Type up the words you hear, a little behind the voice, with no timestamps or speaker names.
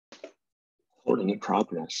Recording in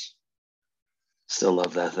progress. Still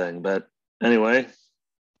love that thing. But anyway,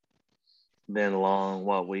 been a long,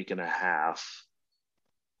 week and a half.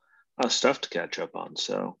 Stuff to catch up on.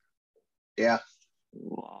 So, yeah,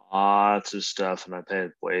 lots of stuff. And I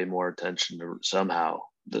paid way more attention to somehow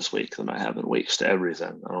this week than I have in weeks to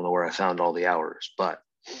everything. I don't know where I found all the hours, but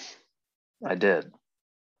I did.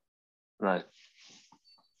 And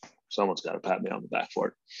someone's got to pat me on the back for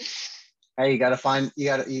it. Hey,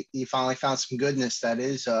 you finally found some goodness. That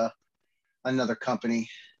is another company.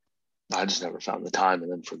 I just never found the time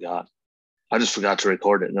and then forgot. I just forgot to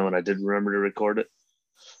record it. And then when I did remember to record it,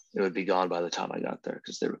 it would be gone by the time I got there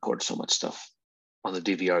because they record so much stuff on the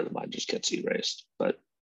DVR that mine just gets erased. But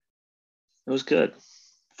it was good.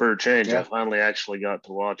 For a change, yeah. I finally actually got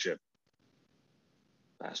to watch it.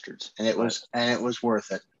 Bastards. And it was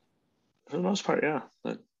worth it. For the most part, yeah.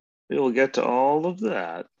 But we will get to all of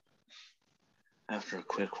that after a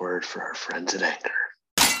quick word for our friends at Anchor.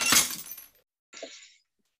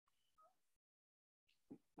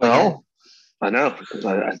 Well, I know, because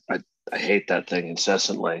I hate that thing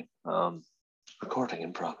incessantly. Recording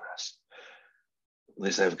in progress. At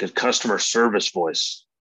least they have a good customer service voice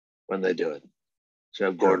when they do it. So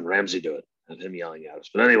have Gordon Ramsay do it, have him yelling at us.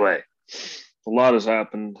 But anyway, a lot has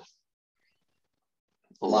happened.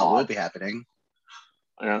 A lot will be happening.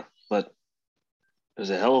 Yeah, but it was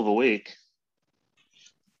a hell of a week.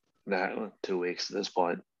 2 weeks at this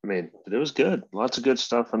point. I mean, but it was good. Lots of good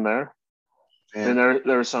stuff in there. Yeah. And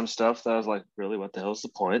there was some stuff that I was like, really, what the hell's the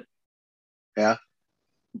point? Yeah.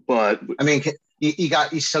 But I mean,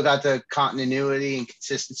 you still got the continuity and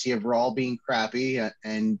consistency of Raw being crappy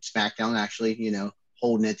and SmackDown actually,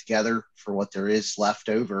 holding it together for what there is left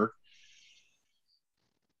over.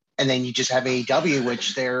 And then you just have AEW,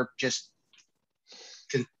 which they're just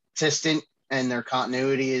consistent and their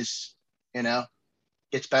continuity is,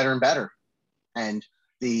 gets better and better. And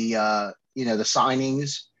the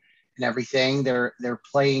signings and everything, they're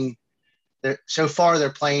playing so far they're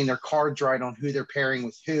playing their cards right on who they're pairing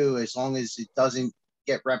with who, as long as it doesn't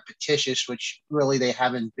get repetitious, which really they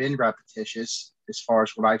haven't been repetitious as far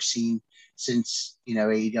as what I've seen since,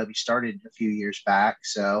 AEW started a few years back.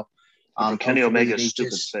 So Kenny Omega's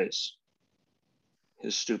stupid face.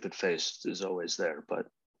 His stupid face is always there, but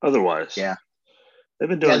otherwise, yeah, they've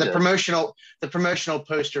been doing the promotional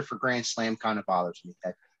poster for Grand Slam kind of bothers me.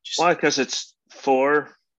 Why? Because it's 4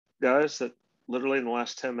 guys that literally in the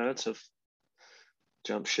last 10 minutes have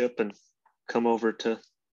jumped ship and come over to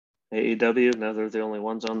AEW. Now they're the only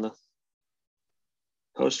ones on the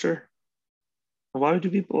poster. Why would you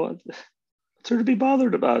be bothered? What's there to be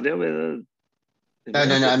bothered about? I mean,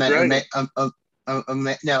 no, I meant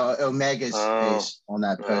Omega's face on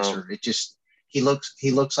that poster. It just he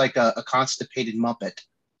looks like a constipated Muppet.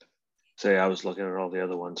 Say, I was looking at all the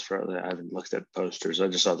other ones. I haven't looked at posters. I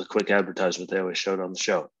just saw the quick advertisement they always showed on the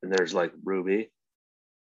show, and there's like Ruby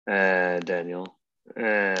and Daniel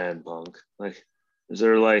and Punk. Like, is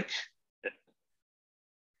there like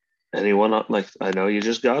anyone up? Like, I know you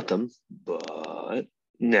just got them, but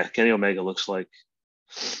yeah, Kenny Omega looks like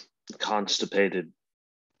constipated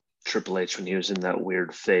Triple H when he was in that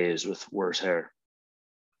weird phase with worse hair.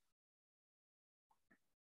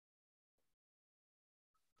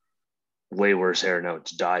 Way worse hair now.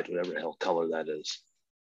 It's dyed, whatever the hell color that is.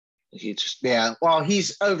 He just Well,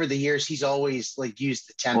 he's over the years. He's always like used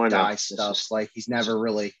the temp dye stuff. Like he's never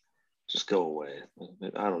really. Just go away.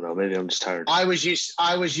 I don't know. Maybe I'm just tired. I was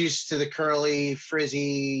used to the curly,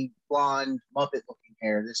 frizzy, blonde, Muppet-looking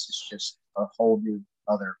hair. This is just a whole new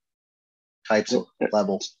other types of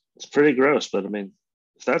level. It's pretty gross, but I mean,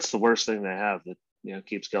 if that's the worst thing they have that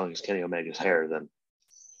keeps going is Kenny Omega's hair, then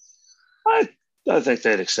I think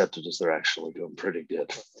they'd accept it as they're actually doing pretty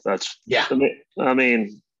good. I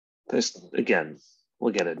mean, again,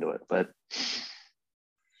 we'll get into it, but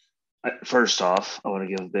first off, I want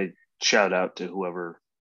to give a big shout out to whoever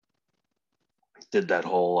did that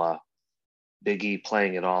whole Big E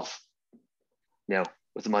playing it off,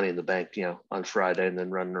 with the Money in the Bank, on Friday and then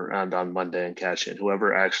running around on Monday and cash in.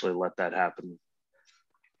 Whoever actually let that happen.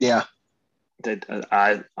 Yeah.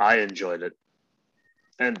 I enjoyed it.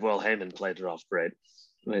 And Heyman played it off great.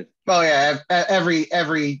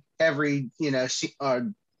 Every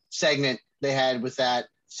segment they had with that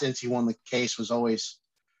since he won the case was always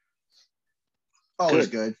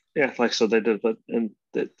good. Yeah, so they did, but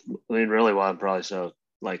really, why I'm probably so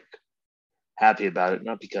happy about it,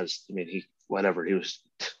 not because he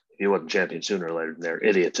wasn't champion sooner or later. They're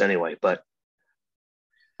idiots anyway. But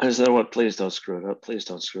I just know what. Please don't screw it up. Please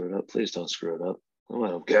don't screw it up. Please don't screw it up.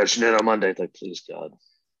 I'm cashing in on Monday. Please God.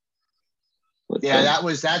 Yeah,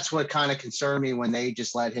 that's what kind of concerned me when they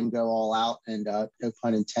just let him go all out, and no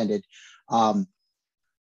pun intended,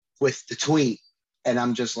 with the tweet. And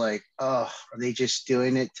I'm just like, oh, are they just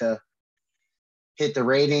doing it to hit the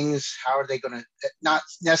ratings? How are they going to, not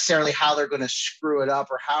necessarily how they're going to screw it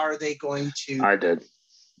up, or how are they going to? I did.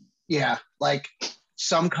 Yeah, like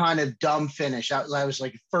some kind of dumb finish. That was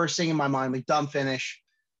like first thing in my mind, like dumb finish.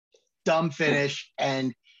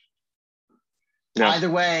 And either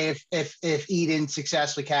way, if E didn't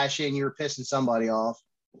successfully cash in, you were pissing somebody off.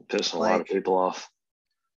 Pissing a lot of people off.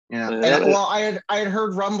 Yeah. And well, I had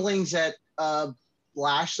heard rumblings that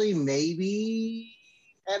Lashley maybe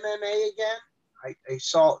MMA again. I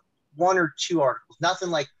saw one or two articles, nothing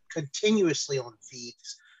like continuously on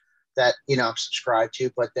feeds that I'm subscribed to,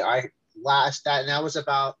 but that was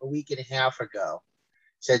about a week and a half ago.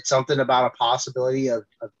 Said something about a possibility of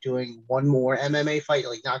doing one more MMA fight,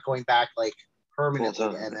 like not going back like permanently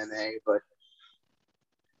to MMA, but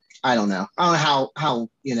I don't know. I don't know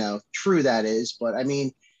how true that is, but I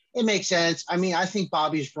mean, it makes sense. I mean, I think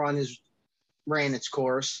Bobby's run has ran its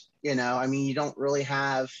course. I mean, you don't really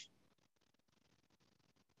have,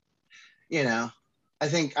 I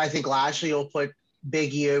think Lashley will put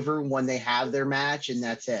Big E over when they have their match, and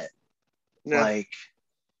that's it. Yeah. Like,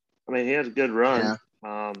 I mean, he had a good run.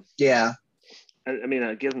 Yeah. I mean,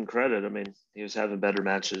 I give him credit. I mean, he was having better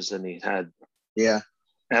matches than he had. Yeah.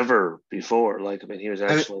 Ever before. Like, I mean, he was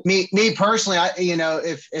actually. Me personally,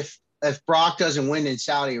 if Brock doesn't win in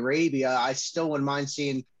Saudi Arabia, I still wouldn't mind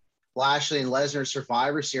seeing Lashley and Lesnar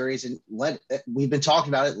Survivor Series, and we've been talking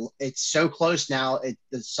about it. It's so close now.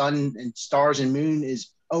 The sun and stars and moon is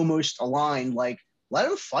almost aligned. Like, let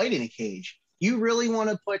them fight in a cage. You really want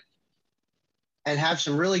to put and have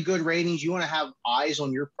some really good ratings. You want to have eyes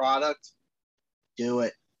on your product. Do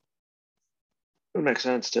it. It makes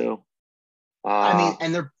sense too. I mean,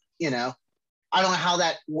 and they're, I don't know how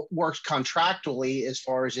that works contractually as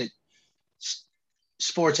far as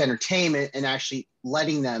sports entertainment and actually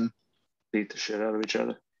letting them beat the shit out of each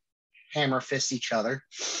other, hammer fist each other.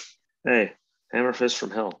 Hey, hammer fist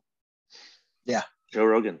from hell. Yeah. Joe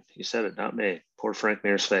Rogan, he said it, not me. Poor Frank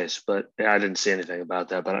Mir's face. But yeah, I didn't see anything about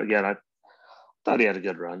that. But again, I thought he had a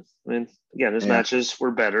good run. I mean, again, his matches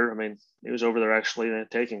were better. I mean, he was over there actually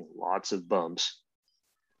taking lots of bumps.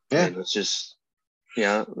 Yeah. I mean, it's just,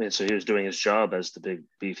 I mean, so he was doing his job as the big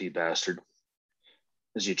beefy bastard.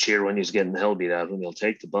 As you cheer when he's getting the hell beat out of him, he'll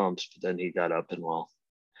take the bumps, but then he got up and, well,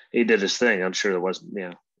 he did his thing. I'm sure there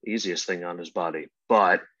wasn't, easiest thing on his body,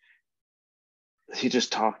 but he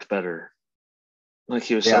just talked better. Like,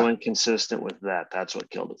 he was so inconsistent with that. That's what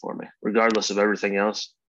killed it for me, regardless of everything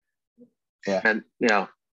else. Yeah. And,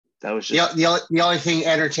 that was just the only thing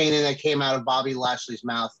entertaining that came out of Bobby Lashley's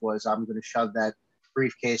mouth was, "I'm going to shove that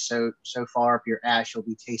briefcase so far up your ass, you'll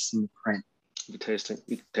be tasting the print." You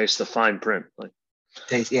taste the fine print, like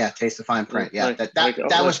taste the fine print. Yeah,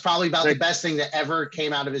 that was probably about the best thing that ever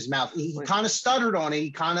came out of his mouth. He kind of stuttered on it,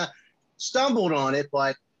 he kind of stumbled on it,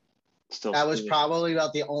 but that was probably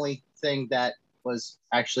about the only thing that was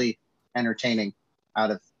actually entertaining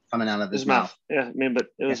coming out of his mouth. Yeah, I mean, but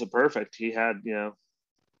it was a perfect. He had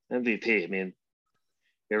MVP. I mean,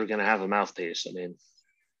 you were going to have a mouthpiece. I mean,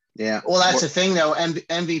 yeah. Well, that's the thing, though.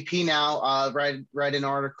 MVP now. Read an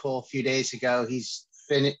article a few days ago. He's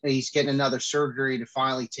getting another surgery to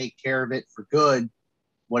finally take care of it for good,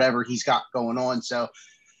 whatever he's got going on. So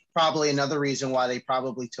probably another reason why they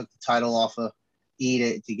probably took the title off of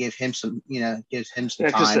E to give him some, gives him some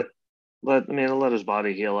time. It'll let his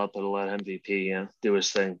body heal up. It'll let MVP, do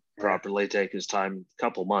his thing properly, take his time, a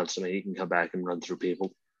couple months. I mean, he can come back and run through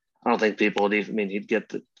people. I don't think people would even, he'd get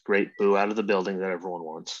the great boo out of the building that everyone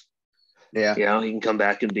wants. Yeah. He can come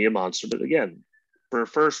back and be a monster. But again, for a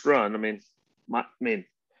first run,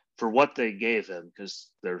 for what they gave him,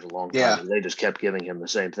 because there's a long time, and they just kept giving him the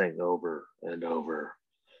same thing over and over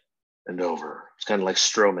and over. It's kind of like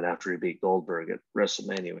Strowman after he beat Goldberg at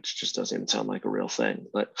WrestleMania, which just doesn't even sound like a real thing.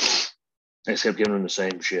 But they just kept giving him the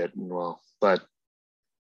same shit. And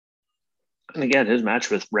again, his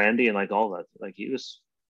match with Randy and like all that, like it was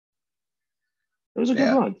a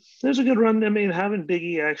good run. It was a good run. I mean, having Big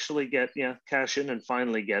E actually cash in and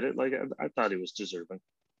finally get it, like I thought he was deserving.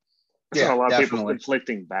 I saw a lot of people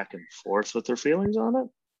conflicting back and forth with their feelings on it,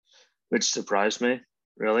 which surprised me.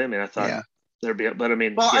 Really, I mean, I thought there'd be, but I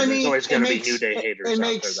mean, there's always going to be New Day haters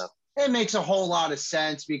out there, though. It makes a whole lot of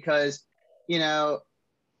sense because, read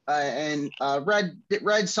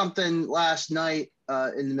something last night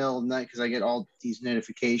in the middle of the night because I get all these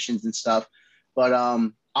notifications and stuff, but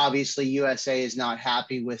obviously USA is not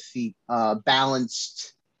happy with the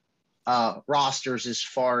balanced rosters as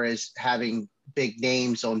far as having big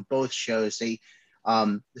names on both shows. The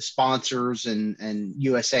sponsors and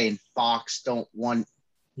USA and Fox don't want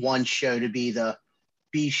one show to be the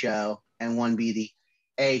B show and one be the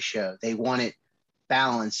A show. They want it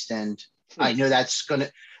balanced, and I know that's gonna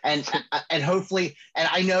and hopefully, and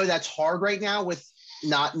I know that's hard right now with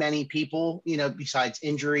not many people, besides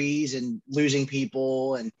injuries and losing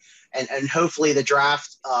people, and hopefully the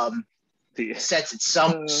draft sets it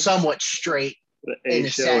somewhat straight the A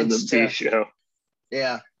show and the B show.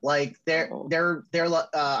 Yeah, like they're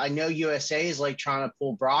I know USA is like trying to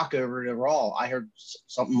pull Brock over to Raw. I heard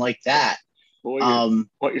something like that.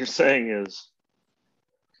 What you're saying is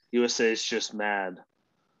USA is just mad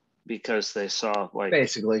because they saw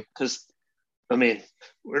basically, because I mean,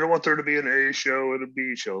 we don't want there to be an A show and a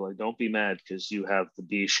B show. Like, don't be mad because you have the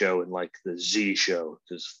B show and like the Z show.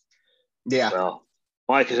 Because well,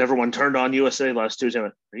 why? Because everyone turned on USA last Tuesday. I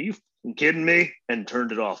went, are you kidding me? And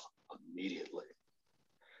turned it off immediately.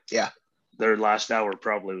 Yeah, their last hour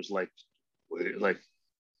probably was like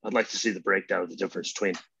I'd like to see the breakdown of the difference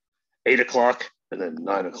between 8 o'clock and then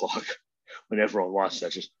 9 o'clock when everyone watched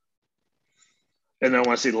that. And then I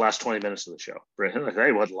want to see the last 20 minutes of the show. Like,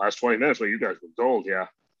 hey, what, the last 20 minutes? Well, you guys were gold. Yeah,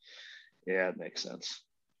 it makes sense.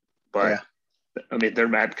 But I mean, they're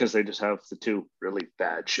mad because they just have the two really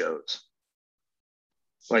bad shows.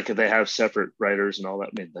 Like, if they have separate writers and all that,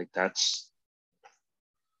 I mean, like, that's,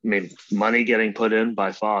 money getting put in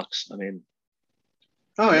by Fox. I mean,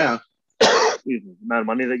 the amount of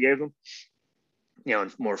money they gave them,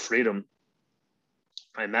 and more freedom.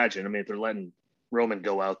 I imagine. I mean, if they're letting Roman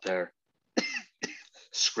go out there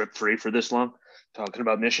script free for this long, talking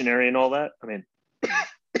about missionary and all that. I mean,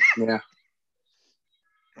 I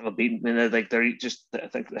think they're just. I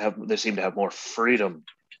think they seem to have more freedom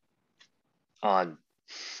on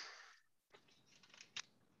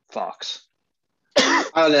Fox.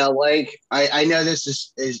 I don't know. Like, I know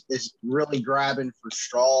this is really grabbing for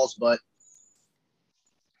straws, but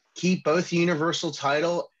keep both the Universal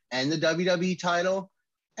title and the WWE title,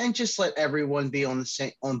 and just let everyone be on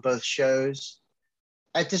both shows.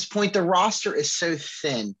 At this point, the roster is so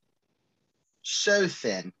thin.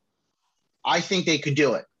 I think they could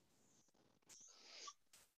do it.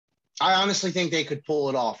 I honestly think they could pull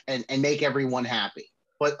it off and make everyone happy.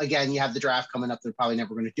 But again, you have the draft coming up. They're probably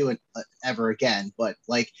never going to do it ever again. But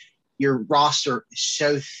like, your roster is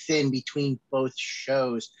so thin between both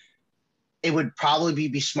shows. It would probably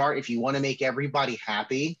be smart if you want to make everybody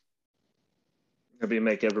happy. If you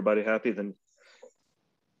make everybody happy, then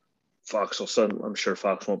Fox will suddenly, I'm sure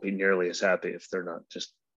Fox won't be nearly as happy if they're not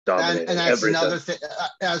just dominating. And that's everything. Another thing.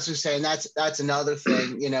 I was just saying that's another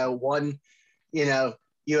thing.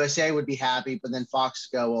 USA would be happy, but then Fox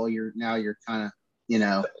go, well, you're kind of,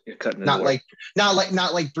 you're cutting not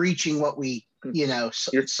like breaching what we, you're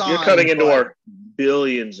signed, cutting into our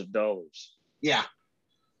billions of dollars. Yeah.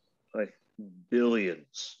 Like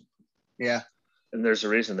billions. Yeah. And there's a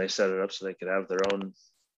reason they set it up so they could have their own.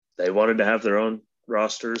 They wanted to have their own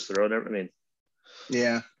rosters, their own. I mean,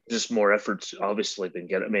 just more efforts obviously been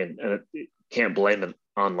getting. I mean, and it can't blame it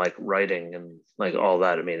on like writing and like all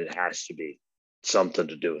that. I mean, it has to be something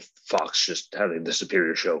to do with Fox just having the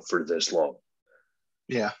superior show for this long.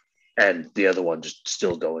 Yeah. And the other one just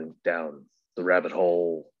still going down the rabbit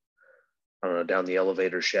hole. I don't know, down the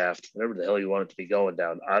elevator shaft, whatever the hell you want it to be going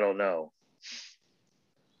down. I don't know.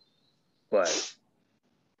 But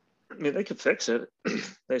I mean, they could fix it. They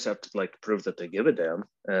just have to like prove that they give a damn.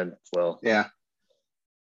 And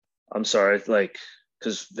I'm sorry, like,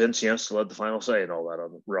 because Vince still had the final say and all that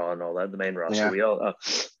on Raw and all that, the main roster. We all,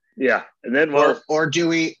 and then or do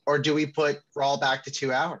we put Raw back to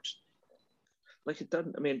 2 hours? Like, it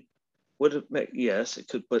doesn't. I mean, would it make? Yes, it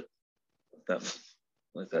could. But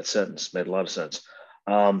that sentence made a lot of sense.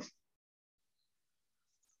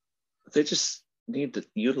 They just need to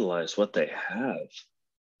utilize what they have.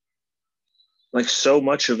 Like, so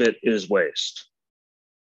much of it is waste.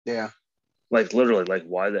 Yeah. Like, literally, like,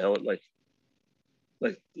 why the hell? Like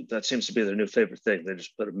that seems to be their new favorite thing. They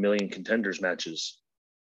just put a million contenders matches.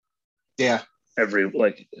 Yeah. Every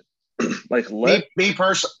me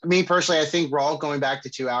personally, I think Raw going back to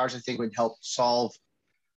 2 hours, I think would help solve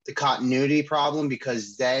the continuity problem,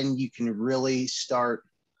 because then you can really start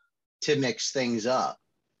to mix things up.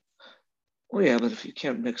 Well, yeah, but if you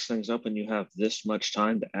can't mix things up and you have this much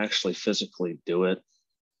time to actually physically do it,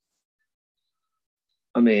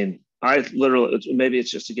 I mean, maybe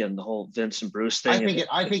it's just, again, the whole Vince and Bruce thing.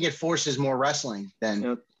 I think it forces more wrestling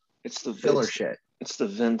than it's the filler shit. It's the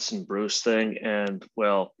Vince and Bruce thing, and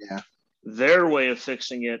their way of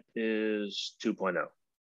fixing it is 2.0.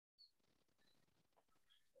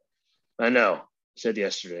 I know, I said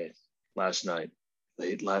yesterday, last night.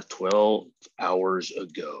 They left 12 hours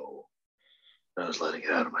ago. I was letting it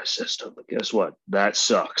out of my system. But guess what? That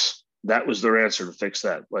sucks. That was their answer to fix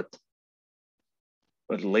that. But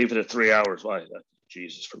leave it at 3 hours. Why?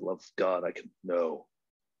 Jesus, for the love of God, I can no,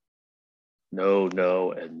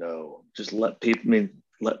 and no. Just let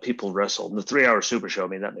people wrestle. And the 3 hour Super Show,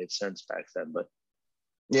 that made sense back then. But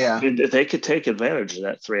yeah, if they could take advantage of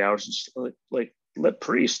that 3 hours, and just let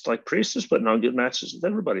Priest is putting on good matches with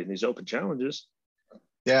everybody in these open challenges.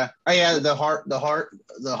 Yeah. Oh yeah,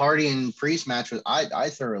 the Hardy and Priest match was I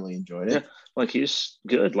thoroughly enjoyed it. Yeah, he's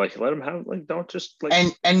good. Let him have don't just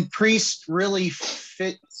and Priest really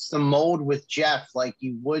fits the mold with Jeff.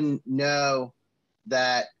 You wouldn't know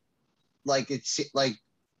that it's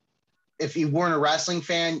if you weren't a wrestling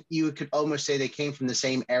fan, you could almost say they came from the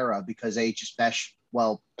same era because they just mesh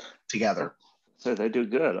well together. So they do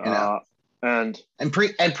good. And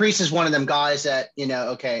Priest is one of them guys that,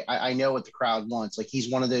 okay, I know what the crowd wants. He's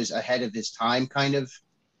one of those ahead of his time kind of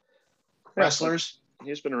wrestlers.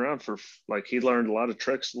 He's been around for he learned a lot of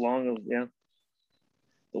tricks along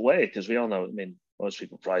the way, because we all know, most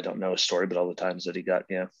people probably don't know his story, but all the times that he got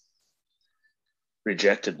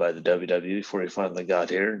rejected by the WWE before he finally got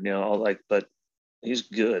here, but he's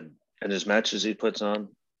good, and his matches he puts on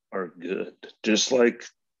are good. Just let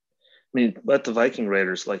the Viking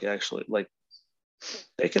Raiders they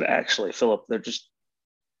could actually fill up. They just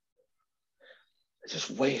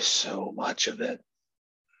waste so much of it.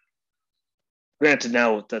 Granted,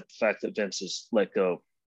 now with the fact that Vince has let go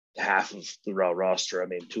half of the Raw roster,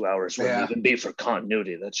 2 hours wouldn't even be for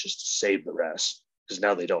continuity. That's just to save the rest, because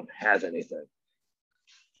now they don't have anything,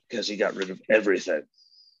 because he got rid of everything.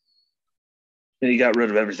 And he got rid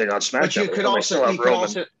of everything on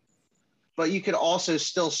SmackDown. But you could also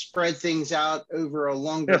still spread things out over a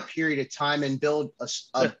longer period of time and build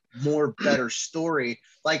a more better story.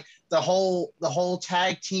 The whole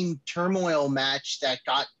tag team turmoil match that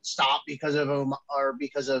got stopped because of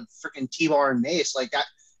freaking T-Bar and Mace that.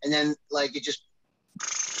 And then it just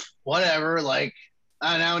whatever,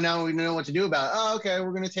 now we know what to do about it. Oh, okay,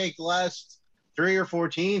 we're going to take the last 3 or 4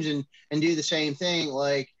 teams and do the same thing.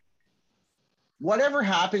 Whatever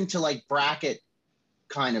happened to bracket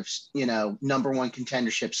kind of, number one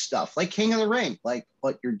contendership stuff, King of the Ring,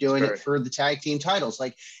 what you're doing it for the tag team titles.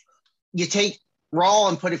 You take Raw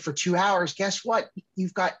and put it for 2 hours. Guess what?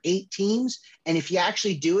 You've got 8 teams. And if you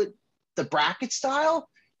actually do it the bracket style,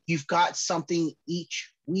 you've got something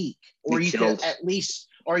each week, or you could at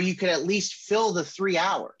least fill the 3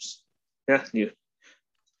 hours. Yeah.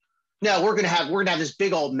 No, we're gonna have this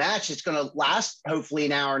big old match. It's gonna last hopefully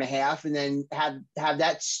an hour and a half, and then have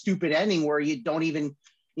that stupid ending where you don't even,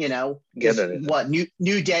 get it. What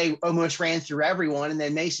New Day almost ran through everyone, and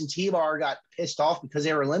then Mason T-Bar got pissed off because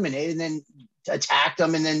they were eliminated, and then attacked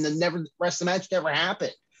them, and then the rest of the match never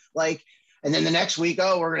happened. And then the next week,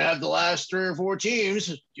 we're gonna have the last 3 or 4 teams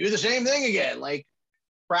do the same thing again.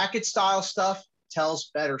 Bracket style stuff tells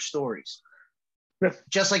better stories. Yeah.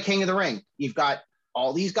 Just like King of the Ring, you've got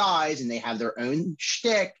all these guys and they have their own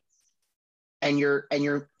shtick, and you're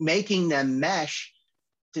making them mesh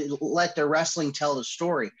to let their wrestling tell the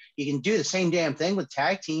story. You can do the same damn thing with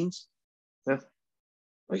tag teams. Yeah,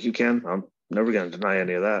 you can. I'm never going to deny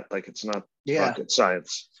any of that. It's not rocket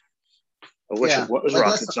science. I wish it was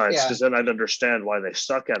rocket science, because then I'd understand why they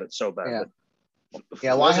suck at it so bad.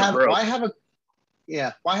 Yeah. Why have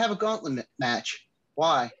a gauntlet match?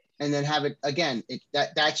 Why? And then have it again.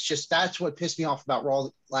 That's what pissed me off about Raw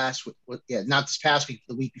last week. Not this past week,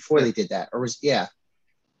 the week before they did that. Or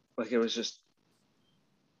it was just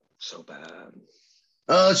so bad.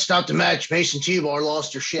 Let's stop the match. Mason T-Bar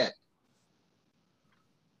lost her shit.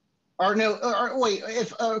 Or no, or wait,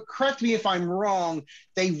 correct me if I'm wrong.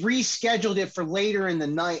 They rescheduled it for later in the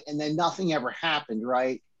night, and then nothing ever happened,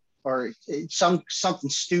 right? Or something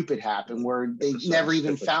stupid happened where they never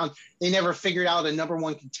figured out a number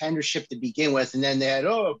one contendership to begin with, and then they had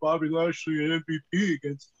Bobby Lashley and MVP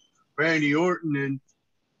against Randy Orton and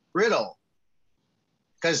Riddle.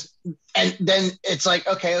 And then it's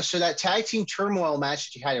okay, so that tag team turmoil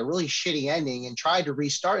match that you had a really shitty ending and tried to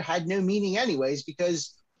restart had no meaning anyways,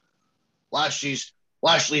 because Lashley's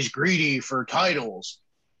greedy for titles.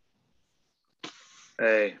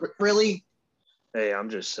 Hey, really? Hey, I'm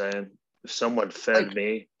just saying, if someone fed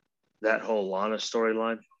me that whole Lana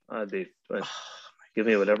storyline, I'd be give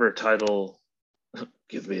me whatever title,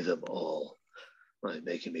 give me them all.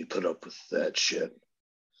 Making me put up with that shit.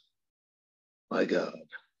 My God.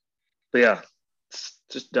 But yeah, it's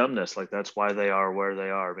just dumbness. That's why they are where they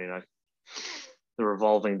are. The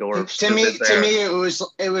revolving door. To me,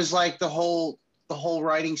 it was like the whole the whole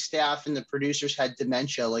writing staff and the producers had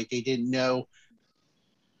dementia, like they didn't know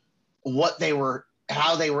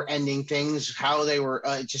how they were ending things, how they were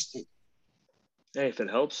just. Hey, if it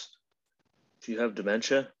helps, if you have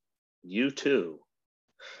dementia, you too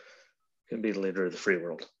can be the leader of the free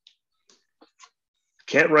world.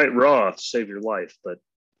 Can't write Raw to save your life, but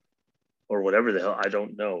or whatever the hell, I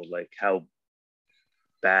don't know, like how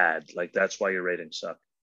bad, like that's why your ratings suck.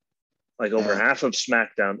 Like over half of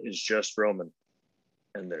SmackDown is just Roman,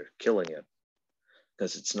 and they're killing it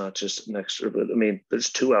because it's not just an extra. But I mean,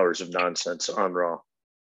 there's 2 hours of nonsense on Raw.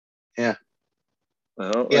 Yeah.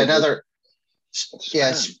 Well, yeah. like, Another.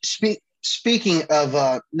 Yeah. Speaking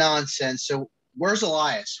of nonsense, so where's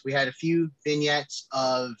Elias? We had a few vignettes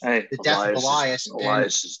of the death of Elias.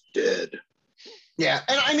 Elias is dead. Yeah,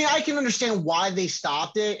 and I mean, I can understand why they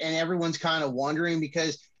stopped it, and everyone's kind of wondering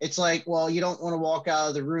because it's like, well, you don't want to walk out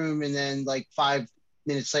of the room and then like 5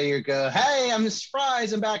 minutes later go, "Hey, I'm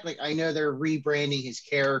surprised, I'm back." Like, I know they're rebranding his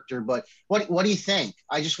character, but what do you think?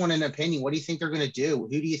 I just want an opinion. What do you think they're going to do? Who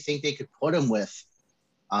do you think they could put him with?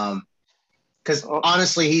 Because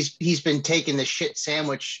honestly, he's been taking the shit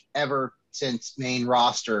sandwich ever since main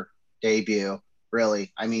roster debut.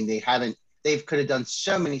 Really, I mean, they could have done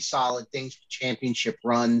so many solid things with championship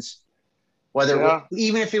runs,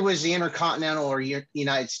 even if it was the Intercontinental or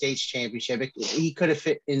United States Championship, he could have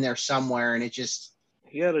fit in there somewhere. And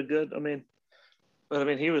he had a good,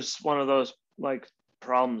 but he was one of those like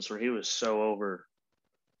problems where he was so over.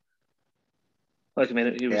 Like,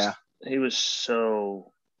 he was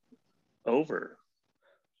so over.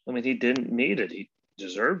 I mean, he didn't need it. He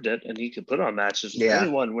deserved it, and he could put on matches with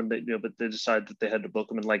anyone when they, but they decided that they had to book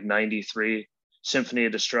him in like 93 Symphony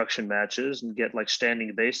of Destruction matches and get like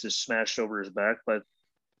standing bases smashed over his back by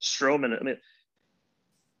Strowman. I mean, it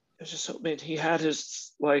was just so. I mean, he had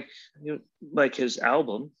his like his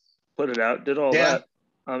album, put it out, did all that.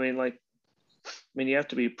 I mean, you have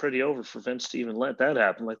to be pretty over for Vince to even let that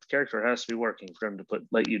happen. Like, the character has to be working for him to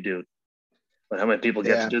let you do. But how many people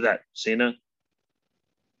get to do that? Cena.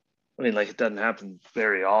 I mean, like, it doesn't happen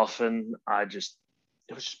very often. It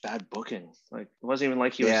was just bad booking. Like, it wasn't even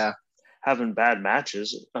like he was having bad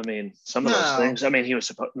matches. I mean, some of those things,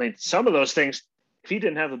 some of those things, if he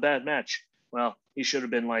didn't have a bad match, well, he should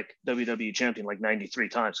have been like WWE champion like 93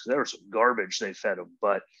 times because there was some garbage they fed him.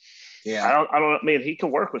 But I mean, he can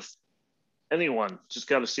work with anyone. Just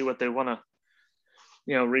got to see what they want to,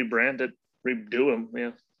 rebrand it, redo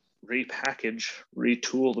him, repackage,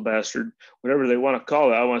 retool the bastard, whatever they want to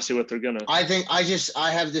call it. I want to see what they're gonna. I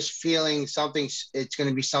have this feeling it's going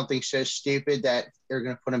to be something so stupid that they're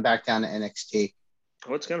going to put him back down to NXT.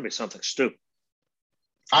 Oh, it's going to be something stupid.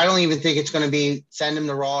 I don't even think it's going to be send him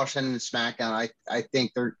to Raw or send him to SmackDown. I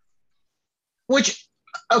think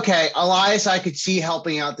Elias, I could see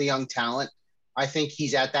helping out the young talent. I think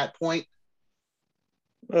he's at that point.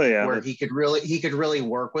 Oh yeah, where he could really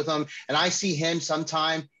work with them, and I see him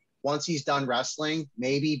sometime once he's done wrestling,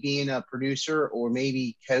 maybe being a producer or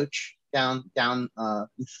maybe coach down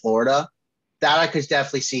in Florida. That I could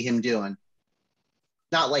definitely see him doing.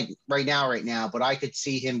 Not like right now, but I could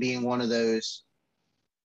see him being one of those.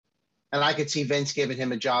 And I could see Vince giving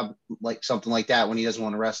him a job like something like that when he doesn't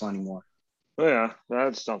want to wrestle anymore. Oh yeah, I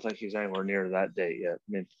just don't think he's anywhere near that date yet. I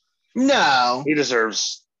mean, no, he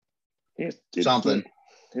deserves something.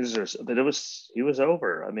 He deserves, but he was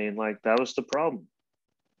over. I mean, like, that was the problem.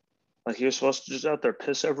 Like, he was supposed to just out there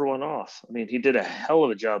piss everyone off. I mean, he did a hell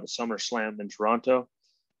of a job at SummerSlam in Toronto.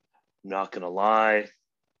 I'm not gonna lie.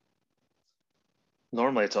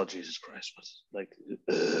 Normally, it's all Jesus Christ, but like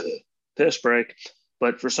piss break.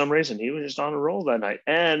 But for some reason, he was just on a roll that night,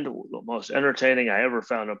 and the most entertaining I ever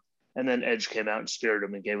found him. And then Edge came out and speared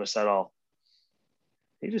him and gave us that all.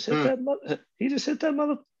 He just hit that. He just hit that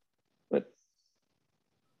mother. But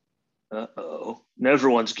and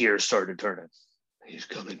everyone's gears started turning. He's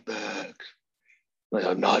coming back. Like,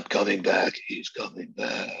 I'm not coming back. He's coming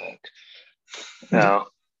back. Now,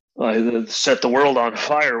 I set the world on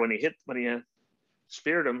fire when he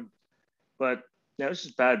speared him. But that was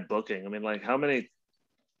just bad booking. I mean, like, how many?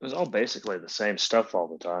 It was all basically the same stuff all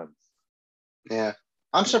the time. Yeah,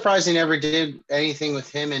 I'm surprised they never did anything with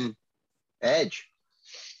him and Edge.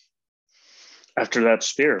 After that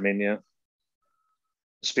spear, I mean, yeah.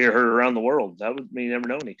 Spear heard around the world. That would mean you never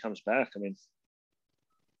know when he comes back. I mean,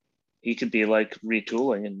 he could be like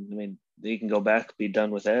retooling, and I mean, he can go back, be done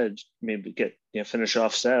with Edge, maybe finish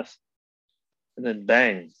off Seth, and then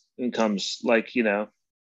bang, in comes whatever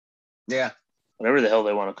the hell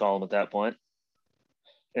they want to call him at that point.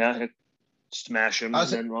 Yeah, smash him, and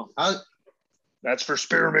then that's for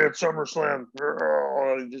Spear Me at SummerSlam.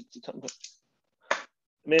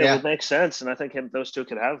 I mean, it Yeah. would make sense, and I think those two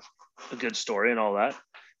could have a good story and all that.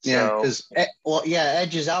 Yeah, So, because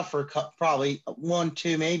Edge is out for probably 1,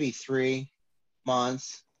 2, maybe 3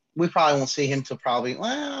 months. We probably won't see him till probably,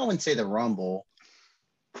 well, I wouldn't say the Rumble,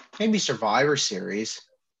 maybe Survivor Series.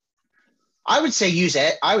 I would say use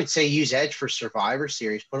Edge for Survivor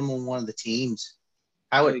Series. Put him on one of the teams.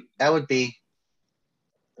 That would be.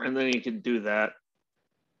 And then you can do that,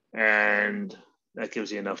 and that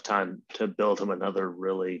gives you enough time to build him another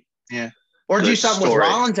really Or do something story.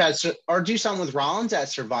 with Rollins at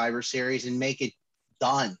Survivor Series and make it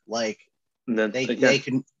done. Like and then they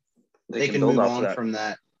can move on from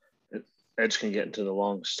that. Edge can get into the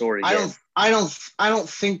long story. I don't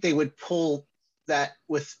think they would pull that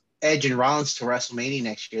with Edge and Rollins to WrestleMania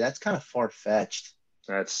next year. That's kind of far fetched.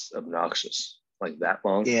 That's obnoxious. Like that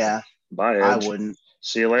long? Yeah. Bye, Edge. I wouldn't.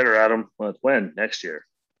 See you later, Adam. When? Next year.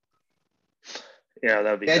 Yeah,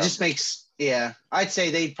 that'd be. That just makes. Yeah, I'd say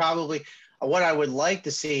they'd probably. What I would like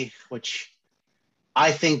to see, which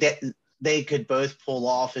I think that they could both pull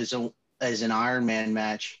off as an Iron Man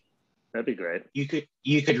match. That'd be great. You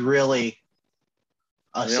could really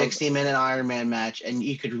a 60-minute Iron Man match, and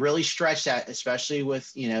you could really stretch that, especially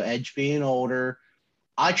with Edge being older.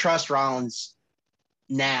 I trust Rollins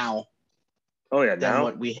now. Oh yeah, than now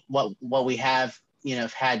what we have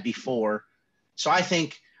had before. So I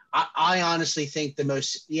think I honestly think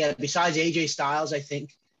besides AJ Styles, I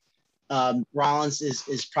think Rollins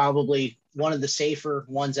is probably one of the safer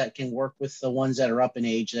ones that can work with the ones that are up in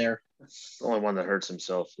age there. The only one that hurts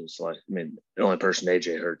himself is the only person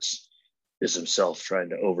AJ hurts is himself trying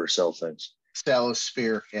to oversell things. Sell a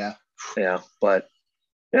spear, yeah. Yeah, but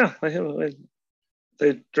yeah,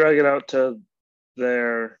 they drag it out to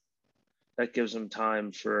there. That gives them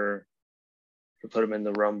time to put them in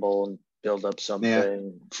the Rumble and build up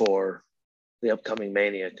something for the upcoming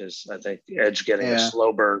Mania, because I think Edge getting a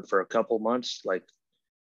slow burn for a couple months,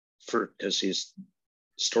 because he's a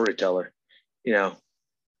storyteller,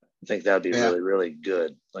 I think that'd be really, really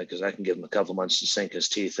good. Because I can give him a couple months to sink his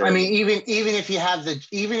teeth in. I mean, even if you have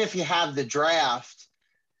the draft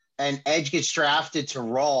and Edge gets drafted to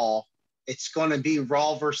Raw, it's going to be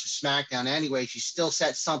Raw versus SmackDown anyways. You still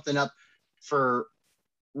set something up for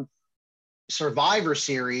Survivor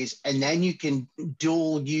Series, and then you can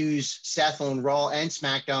dual use Seth on Raw and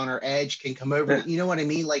SmackDown, or Edge can come over. You know what I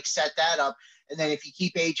mean? Set that up. And then if you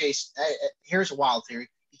keep here's a wild theory.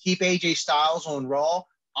 You keep AJ Styles on Raw.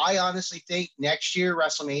 I honestly think next year,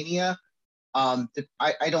 WrestleMania,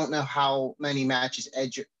 I don't know how many matches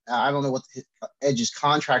Edge, I don't know what Edge's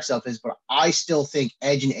contract stuff is, but I still think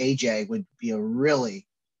Edge and AJ would be a really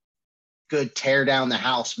good tear down the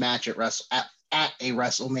house match at a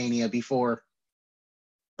WrestleMania before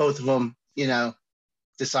both of them,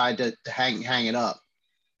 decide to hang it up.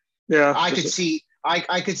 Yeah, I could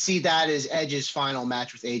see that as Edge's final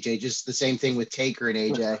match with AJ. Just the same thing with Taker and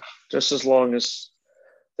AJ. Just as long as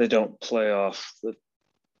they don't play off the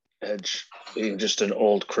Edge being just an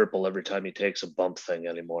old cripple every time he takes a bump thing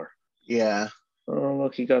anymore. Yeah. Oh,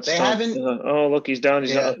 look, he got stomped. Oh, look, he's down.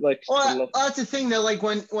 He's not, Well, that's the thing, though.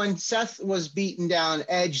 When Seth was beating down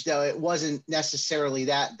Edge, though, it wasn't necessarily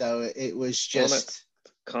that, though. It was just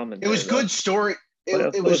it was good story.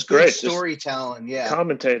 It was great good storytelling. Yeah.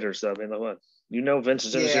 Commentators, though. I mean, Vince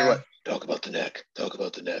is in his ear. What? Talk about the neck. Talk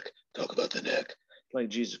about the neck. Talk about the neck. Like,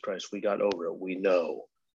 Jesus Christ, we got over it. We know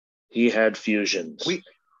he had fusions. We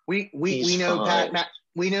know fine.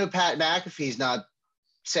 We know Pat McAfee's not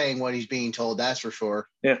saying what he's being told. That's for sure.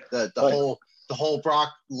 Yeah. The whole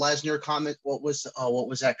Brock Lesnar comment. What was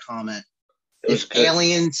that comment? If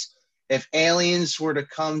aliens were to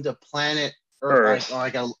come to planet Earth. I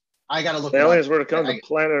gotta look. If aliens were to come to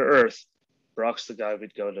planet Earth, Brock's the guy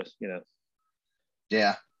we'd go to.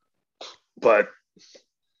 Yeah. But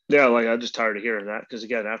yeah, I'm just tired of hearing that, because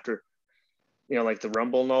again, after the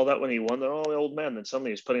Rumble and all that, when he won, the old man, then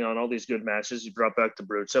suddenly he's putting on all these good matches. He brought back the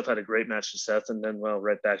Brood. Seth had a great match with Seth, and then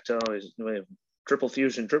right back to he's triple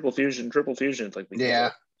fusion. It's like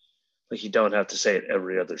you don't have to say it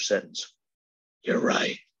every other sentence. You're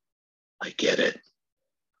right. I get it.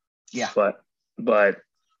 Yeah. But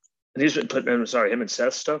he's been putting in. Sorry, him and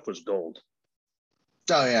Seth stuff was gold.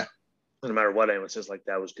 Oh yeah. No matter what anyone says,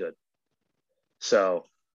 that was good. So,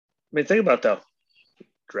 think about though.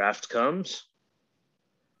 Draft comes.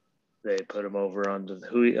 They put him over onto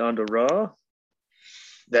Raw.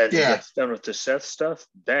 Then he gets done with the Seth stuff.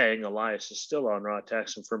 Bang, Elias is still on Raw,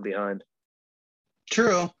 attacks him from behind.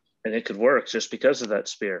 True. And it could work just because of that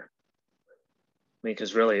spear.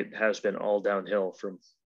 Because really it has been all downhill from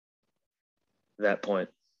that point.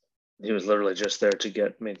 He was literally just there to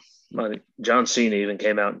get, John Cena even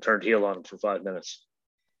came out and turned heel on him for 5 minutes.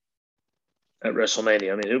 at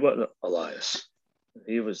WrestleMania. I mean, who wasn't Elias?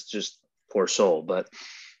 He was just poor soul. But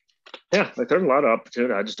yeah, like there's a lot of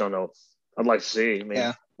opportunity. I just don't know. I'd like to see. I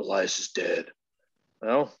mean, Elias is dead.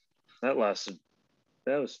 Well, that lasted.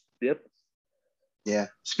 That was yep. Yeah.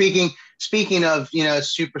 Speaking of,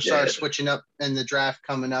 superstars Dead. switching up and the draft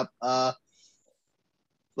coming up,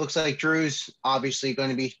 looks like Drew's obviously going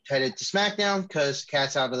to be headed to SmackDown because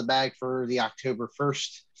cat's out of the bag for the October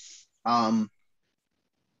 1st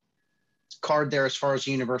card there as far as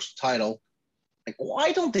the Universal title. Like,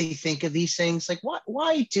 why don't they think of these things? Like,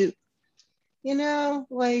 why do,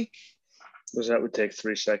 like. Because that would take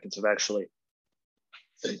 3 seconds of actually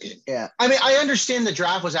thinking. Yeah. I mean, I understand the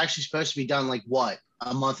draft was actually supposed to be done like what,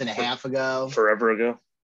 a month and a half ago? Forever ago.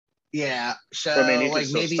 Yeah. So, I mean, you like, could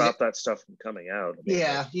still maybe stop that stuff from coming out. I mean,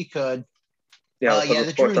 yeah, you could. Yeah,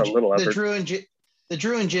 the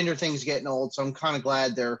Drew and Jinder thing's getting old, so I'm kind of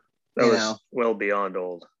glad they're. That was well beyond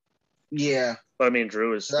old. Yeah. But I mean,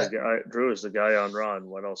 Drew is the guy. Drew is the guy on Raw. And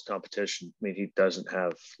what else competition? I mean, he doesn't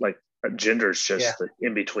have like Jinder's just the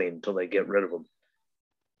in between until they get rid of him.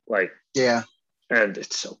 Like yeah, and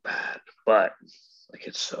it's so bad, but like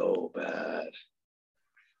it's so bad.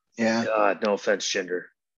 Yeah. God, no offense, Jinder.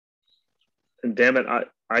 And damn it,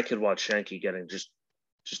 I could watch Shanky getting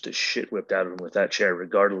just a shit whipped out of him with that chair,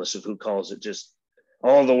 regardless of who calls it. Just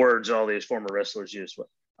all the words all these former wrestlers use.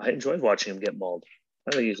 I enjoyed watching him get mauled.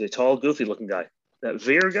 I think he's a tall, goofy-looking guy. That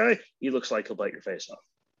Veer guy, he looks like he'll bite your face off.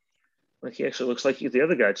 Like he actually looks like the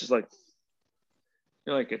other guy. Just like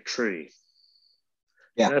you're like a tree.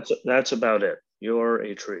 Yeah, that's about it. You're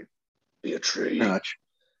a tree. Be a tree. Pretty much.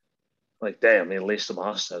 Like damn, I mean, at least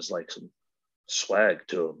Moss has like some swag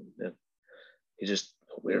to him. And he's just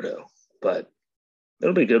a weirdo, but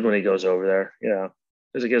it'll be good when he goes over there. Yeah,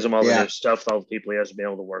 because it gives him all the new stuff, all the people he hasn't been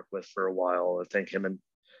able to work with for a while. I think him and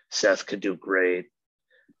Seth could do great.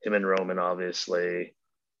 Him and Roman, obviously.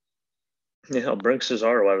 Bring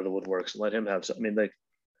Cesaro out of the woodworks and let him have something. I mean, like,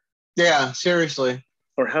 yeah, seriously.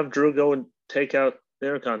 Or have Drew go and take out the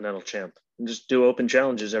Intercontinental champ and just do open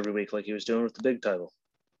challenges every week like he was doing with the big title.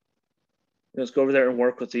 Let's go over there and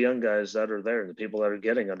work with the young guys that are there, the people that are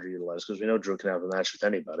getting underutilized, because we know Drew can have a match with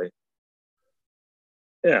anybody.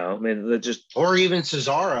 Yeah, I mean, they just or even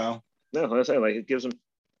Cesaro. No, I say like it gives them.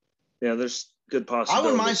 Yeah, there's good possibilities. I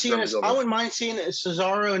wouldn't mind seeing a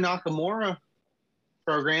Cesaro and Nakamura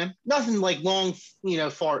program. Nothing like long,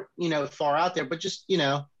 far out there, but just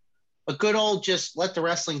a good old just let the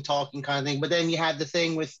wrestling talking kind of thing. But then you had the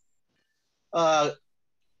thing with Apollo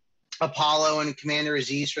and Commander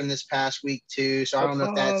Aziz from this past week too. So I don't know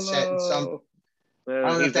if that's set in some. I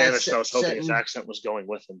don't know if vanished. I was hoping his accent was going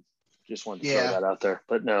with him. Just wanted to throw that out there,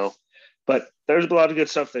 but no. But there's a lot of good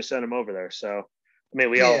stuff. They sent him over there. So I mean,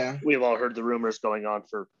 we've all heard the rumors going on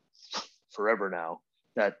for forever now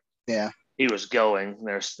that he was going.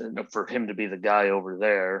 There's for him to be the guy over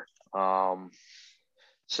there.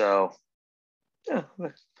 So yeah,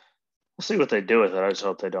 we'll see what they do with it. I just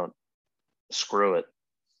hope they don't screw it.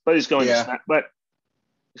 But he's going to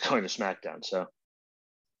SmackDown, so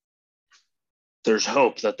there's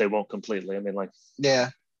hope that they won't completely. I mean,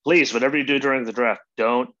 please, whatever you do during the draft,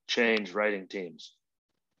 don't change writing teams.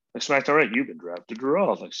 Like SmackDown, right? You've been drafted to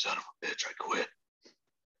Raw. Like, son of a bitch, I quit.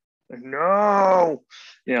 Like, no.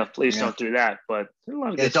 Yeah, please don't do that. But a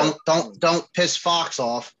lot of don't piss Fox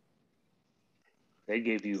off. They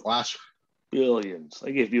gave you billions.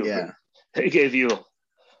 They gave you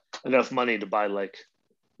enough money to buy like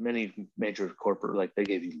many major corporate. Like they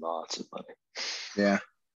gave you lots of money. Yeah.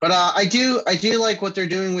 But I do like what they're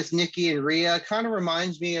doing with Nikki and Rhea. It kind of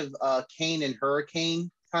reminds me of Kane and Hurricane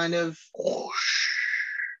kind of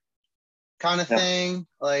thing.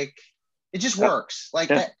 Like it just works. Like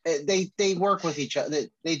they work with each other.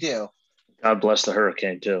 They do. God bless the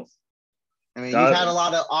Hurricane too. I mean, you've had a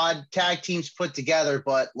lot of odd tag teams put together,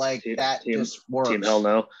 but just works. Team Hell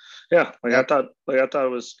No. Yeah, I thought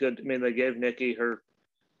it was good. I mean, they gave Nikki her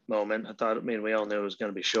moment. We all knew it was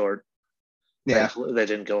going to be short. Yeah, they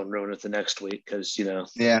didn't go and ruin it the next week because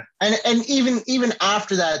Yeah, and even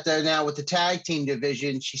after that, though, now with the tag team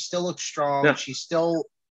division, she still looks strong. Yeah. She's still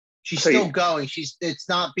going. It's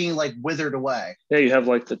not being like withered away. Yeah, you have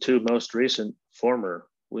like the two most recent former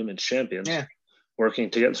women's champions. Yeah. Working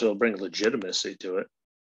together, so it'll bring legitimacy to it.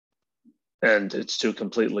 And it's two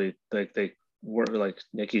completely they were like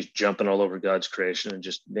Nikki's jumping all over God's creation and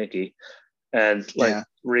just Nikki, and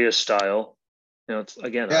Rhea's style. It's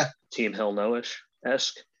again Team Hell No-ish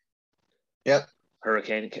esque. Yep.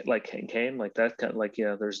 Hurricane like Kane like that kind of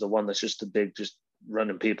there's the one that's just a big just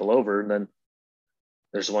running people over, and then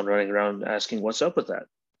there's the one running around asking what's up with that.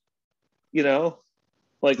 It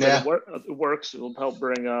works. It'll help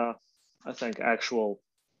bring I think actual,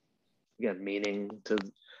 again, meaning to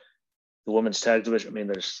the women's tag division. I mean,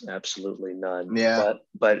 there's absolutely none. Yeah.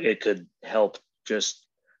 But it could help just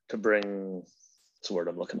to bring. What's the word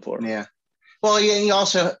I'm looking for? Yeah. Well, yeah, and you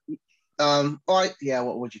also, what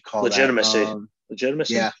would you call legitimacy? that?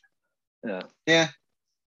 Legitimacy. Yeah. Yeah. Yeah.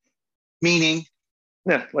 Meaning.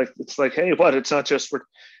 Yeah, like it's like, hey, what? It's not just we're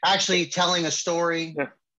actually telling a story. Yeah,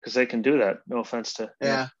 because they can do that. No offense to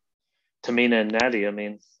Tamina and Natty. I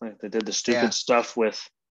mean, like they did the stupid stuff with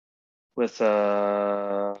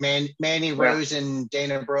Mandy Rose and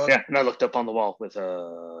Dana Brooke. Yeah, and I looked up on the wall with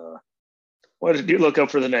what did you look up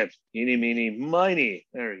for the name? Eeny, meeny, miny.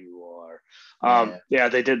 There you are. Yeah,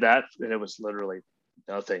 they did that, and it was literally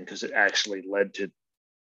nothing because it actually led to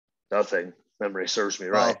nothing. Memory serves me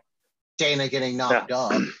right. Dana getting knocked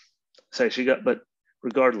up. So she got, but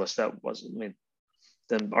regardless, that wasn't. I mean,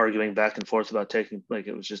 them arguing back and forth about taking, like,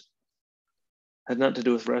 it was just had nothing to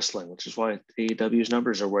do with wrestling, which is why AEW's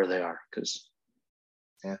numbers are where they are. Because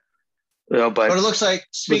but it looks like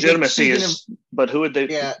legitimacy is. But who would they?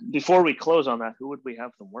 Yeah. Before we close on that, who would we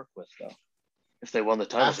have them work with though? If they won the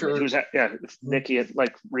title, if Nikki had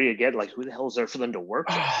like Rhea again, like who the hell is there for them to work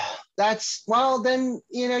with? Then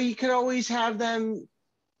you could always have them,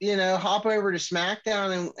 hop over to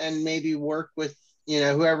SmackDown and maybe work with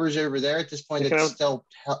whoever's over there at this point that's still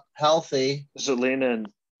healthy. Zelina and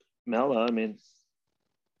Mella. I mean,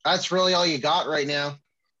 that's really all you got right now.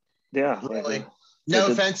 Yeah, really. No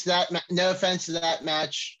offense to that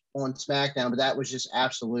match on SmackDown, but that was just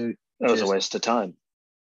absolute. That was a waste of time.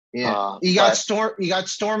 Yeah, you got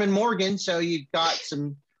Storm and Morgan, so you got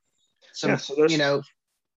some. So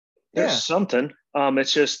there's something.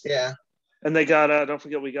 It's just and they got don't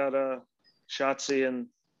forget we got Shotzi and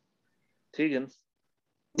Tegan.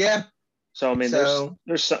 Yeah. So I mean,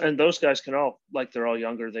 there's and those guys can all, like, they're all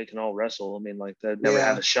younger. They can all wrestle. I mean, like, they've never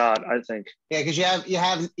had a shot, I think. Yeah, because you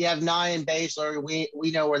have Nia and Baszler. We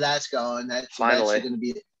know where that's going. That's going to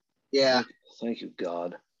be. Yeah. Thank you,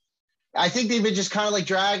 God. I think they've been just kind of like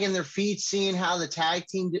dragging their feet, seeing how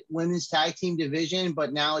the women's tag team division,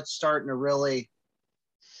 but now it's starting to really.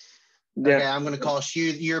 Yeah. Okay, I'm going to cost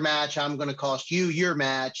you your match. I'm going to cost you your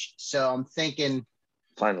match. So I'm thinking.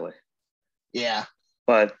 Finally. Yeah.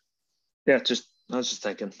 But I was just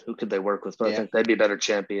thinking, who could they work with? But I think they'd be better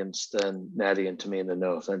champions than Natty and Tamina.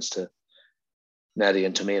 No offense to Natty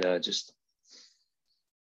and Tamina,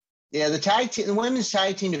 the women's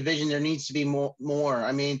tag team division, there needs to be more.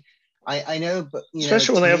 I mean, I know, but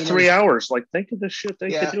especially when they have 3 hours. Like, think of the shit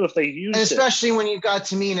they could do if they used it. Especially when you've got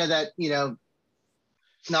Tamina that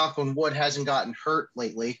knock on wood, hasn't gotten hurt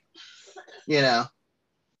lately.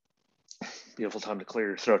 Beautiful time to clear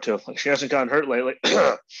your throat too. Like, she hasn't gotten hurt lately.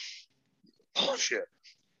 Oh shit!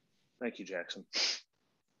 Thank you, Jackson. I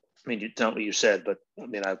mean, it's not what you said, but I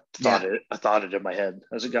mean, I thought it in my head.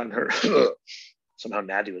 Hasn't gotten hurt. Somehow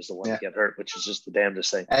Natty was the one to get hurt, which is just the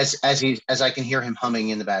damnedest thing. As I can hear him humming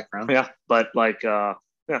in the background. Yeah, but like,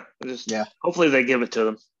 hopefully they give it to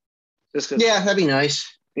them. That'd be nice.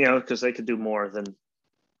 Because they could do more than.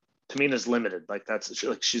 Tamina's limited. Like,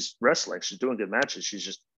 she's wrestling. She's doing good matches. She's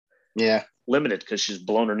just limited because she's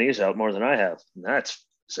blown her knees out more than I have, and that's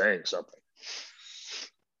saying something.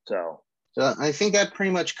 So I think that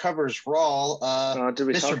pretty much covers Raw. Did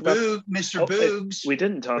we Mr. talk about Mr. Boogs? We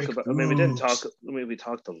didn't talk about. I mean, we didn't talk. I mean, we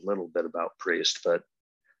talked a little bit about Priest, but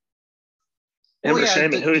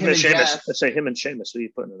Sheamus. Let's say him and Sheamus. Who are you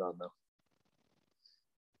putting it on though?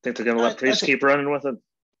 Think they're going to let Priest keep running with him?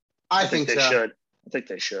 I think they so. should. I think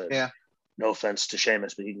they should. Yeah. No offense to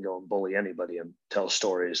Sheamus, but he can go and bully anybody and tell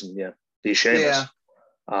stories and be Sheamus.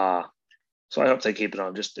 Yeah. So I hope they keep it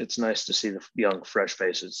on. It's nice to see the young, fresh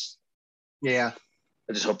faces. Yeah.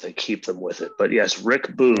 I just hope they keep them with it. But yes, Rick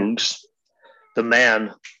Boogs, the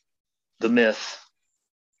man, the myth,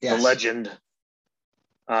 the legend.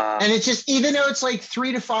 And it's just, even though it's like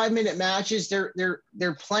 3 to 5 minute matches,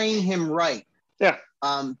 they're playing him right. Yeah.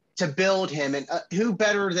 To build him, and who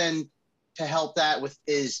better than to help that with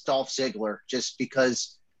is Dolph Ziggler, just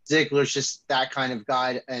because Ziggler's just that kind of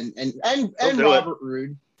guy, and Robert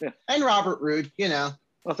Roode. Yeah. And Robert Roode, I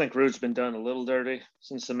think Roode's been done a little dirty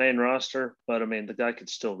since the main roster, but I mean, the guy could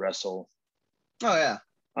still wrestle. Oh yeah.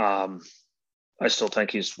 I still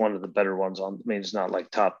think he's one of the better ones on. I mean, he's not like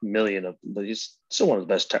top million but he's still one of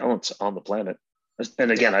the best talents on the planet.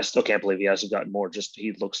 And again, I still can't believe he hasn't gotten more. Just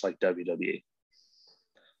he looks like WWE.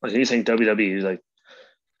 Like, you think WWE, like,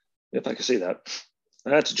 if I can see that,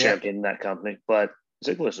 that's a champion in that company. But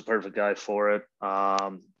Ziggler's the perfect guy for it.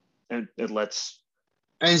 And it lets.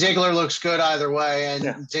 And Ziggler looks good either way. And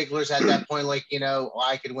Ziggler's at that point, like,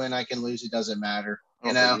 I can win, I can lose. It doesn't matter.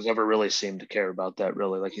 I don't think he's ever really seemed to care about that,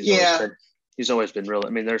 really. Like he's always been real. I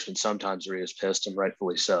mean, there's been some times where he was pissed, and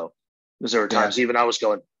rightfully so. Because there were times even I was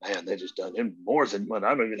going, man, they just done him more than what.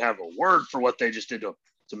 I don't even have a word for what they just did to him.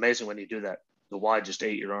 It's amazing when you do that. The Y just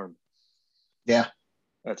ate your arm. Yeah.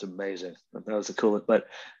 That's amazing. That was the coolest, but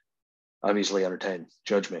I'm easily entertained.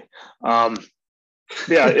 Judge me. I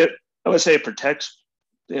would say it protects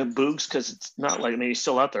Boogs because it's not like, I mean, he's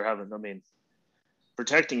still out there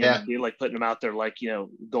protecting him would be like putting him out there like,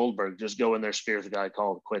 Goldberg, just go in there, spear the guy,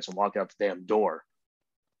 call it quits, and walk out the damn door.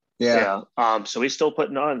 Yeah. So he's still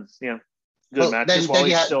putting on, good matches while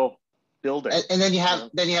he's still building. And then you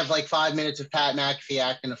have like 5 minutes of Pat McAfee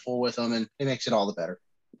acting a fool with him, and it makes it all the better.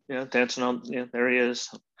 Yeah, dancing on. Yeah, there he is.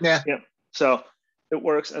 Yeah. So it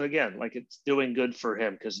works, and again, like it's doing good for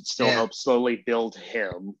him because it still helps slowly build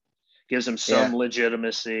him, gives him some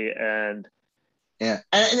legitimacy, and and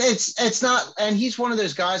it's not, and he's one of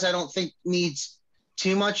those guys I don't think needs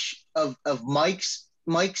too much of Mike's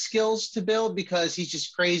skills to build because he's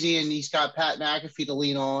just crazy and he's got Pat McAfee to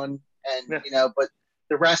lean on, and but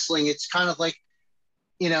the wrestling, it's kind of like,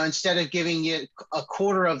 instead of giving you a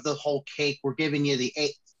quarter of the whole cake, we're giving you the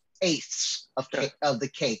eighths of the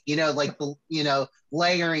cake,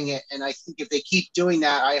 layering it. And I think if they keep doing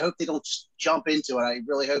that, I hope they don't just jump into it. I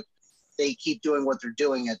really hope they keep doing what they're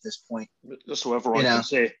doing at this point. Just so everyone can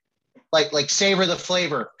say, like savor the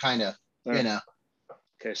flavor, kind of, In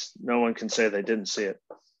case no one can say they didn't see it.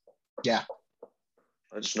 Yeah.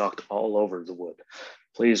 I just knocked all over the wood.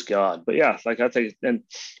 Please God. But yeah, like I think, and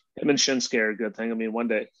him and Shinsuke are a good thing. I mean, one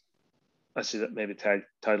day I see that maybe tag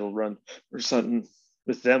title run or something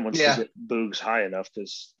with them once they get Boogs high enough,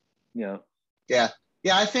 because Yeah,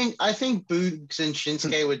 I think Boogs and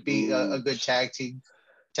Shinsuke would be a good tag team.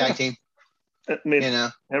 I mean,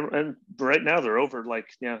 and right now they're over like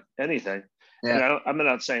anything. Yeah, I'm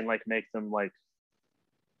not saying like make them like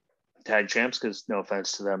tag champs, because no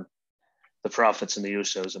offense to them, the Profits and the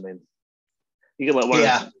Usos. I mean, you can let one.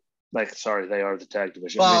 They are the tag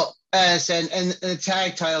division. Well, and the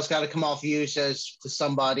tag title's got to come off Usos to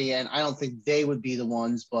somebody, and I don't think they would be the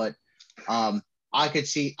ones, but I could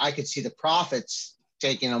see the Profits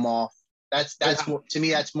taking them off. That's more, to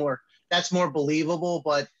me. That's more believable.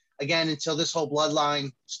 But again, until this whole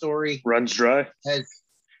bloodline story runs dry,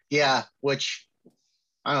 which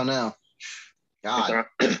I don't know. God,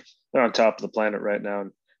 they're on top of the planet right now.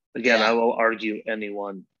 And again, I will argue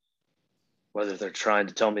anyone, whether they're trying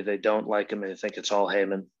to tell me they don't like him and they think it's all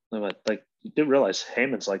Heyman. I'm like, you do realize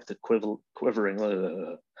Heyman's like the quivering,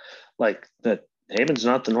 like that. Heyman's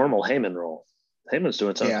not the normal Heyman role. Heyman's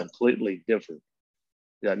doing something completely different.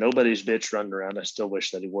 Yeah, nobody's bitch running around. I still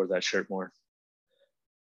wish that he wore that shirt more.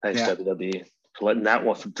 Thanks, WWE, for letting that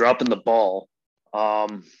one, for dropping the ball.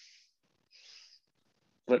 But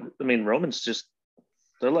I mean, Roman's just,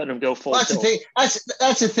 they're letting him go full. That's the thing.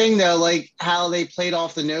 That's the thing, though. Like how they played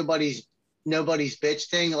off the nobody's bitch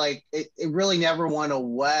thing. Like it really never went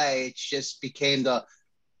away. It just became the,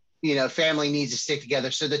 family needs to stick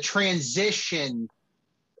together. So the transition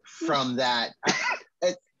from that,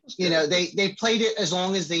 they played it as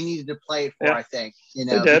long as they needed to play it for. I think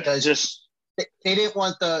because just they didn't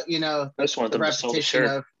want the I just want the repetition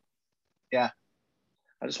of. Yeah,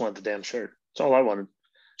 I just want the damn shirt. That's all I wanted.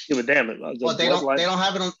 Give a damn it. Well, they don't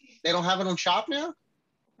have it on. They don't have it on Shop now.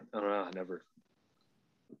 I don't know. I never.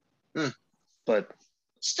 But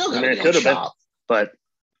still, it could have been. But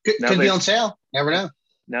could be on sale. Never know.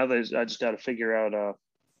 Now I just got to figure out.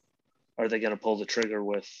 Are they going to pull the trigger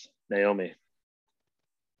with Naomi?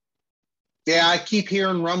 Yeah, I keep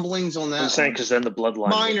hearing rumblings on that. I'm saying because then the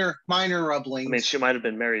bloodline. Minor rumblings. I mean, she might have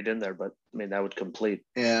been married in there, but I mean that would complete.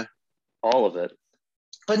 All of it.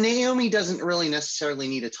 But Naomi doesn't really necessarily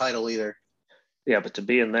need a title either. Yeah, but to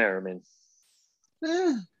be in there, I mean,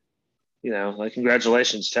 like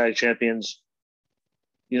congratulations, tag champions,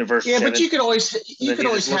 Universal. Yeah, but you could always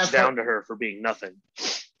have down to her for being nothing.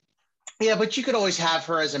 Yeah, but you could always have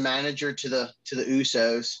her as a manager to the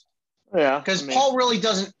Usos. Yeah, because Paul really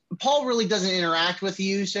doesn't interact with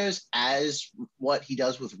the Usos as what he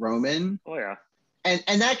does with Roman. Oh yeah.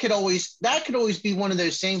 And that could always be one of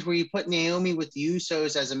those things where you put Naomi with the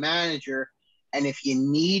Usos as a manager, and if you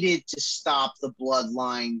needed to stop the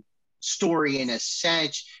bloodline story in a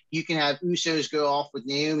sense, you can have Usos go off with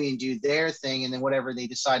Naomi and do their thing, and then whatever they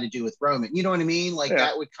decide to do with Roman. You know what I mean? Like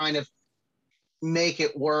that would kind of make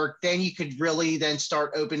it work. Then you could really then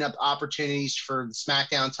start opening up opportunities for the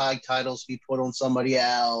SmackDown tag titles to be put on somebody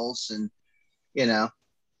else, and Yeah,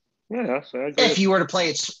 so I agree. If you were to play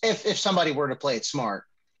it, if somebody were to play it smart,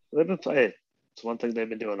 they've been playing. It's one thing they've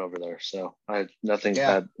been doing over there. So I have nothing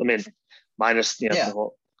bad. I mean, minus the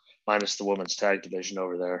whole. minus the women's tag division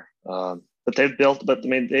over there. But they've built. But I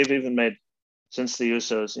mean, they've even made since the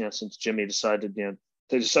Usos. Since Jimmy decided,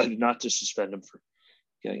 they decided not to suspend him for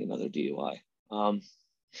getting another DUI. And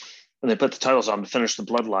they put the titles on to finish the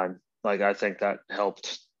bloodline. Like, I think that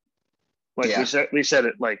helped. Like we said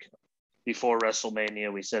it like before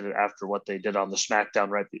WrestleMania. We said it after what they did on the SmackDown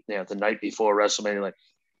the night before WrestleMania. Like,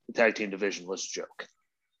 the tag team division was a joke.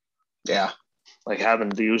 Yeah. Like, having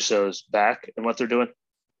the Usos back and what they're doing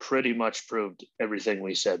pretty much proved everything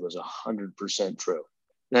we said was 100% true.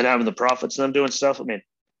 And then having the Profits and them doing stuff. I mean,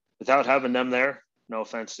 without having them there, no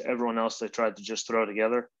offense to everyone else they tried to just throw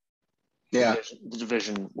together. Yeah. The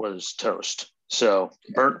division was toast. So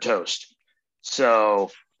burnt toast. So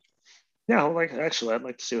actually I'd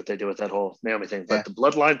like to see what they do with that whole Naomi thing. But the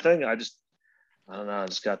bloodline thing, I don't know. I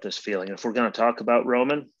just got this feeling. If we're going to talk about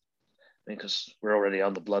Roman, because we're already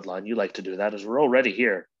on the bloodline, you like to do that as we're already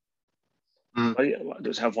here. I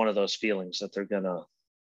just have one of those feelings that they're going to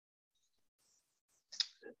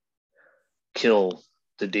kill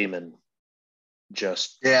the demon.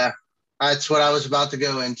 That's what I was about to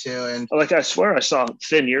go into. And like, I swear I saw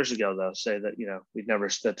Finn years ago though say that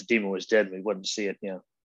that the demon was dead and we wouldn't see it in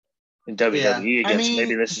WWE again. So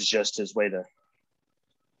maybe this is just his way to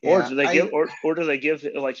or do they give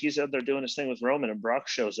like he said they're doing this thing with Roman and Brock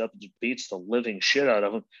shows up and just beats the living shit out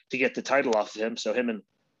of him to get the title off of him, so him and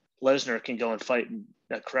Lesnar can go and fight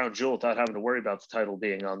at Crown Jewel without having to worry about the title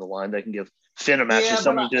being on the line. They can give Finn a match with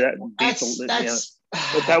someone to do that and beat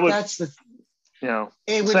but that would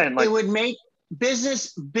it would make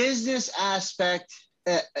business aspect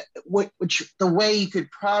which the way you could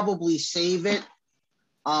probably save it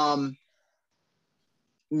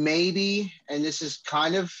maybe, and this is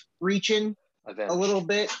kind of reaching a little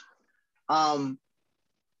bit, I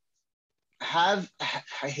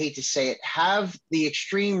hate to say it, have the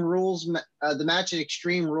Extreme Rules, the match at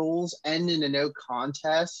Extreme Rules end in a no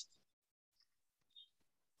contest.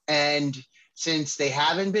 And since they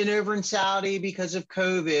haven't been over in Saudi because of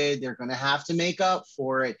COVID, they're going to have to make up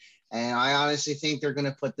for it. And I honestly think they're going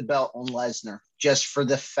to put the belt on Lesnar just for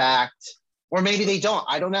the fact, or maybe they don't.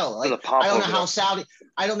 I don't know. Like, I don't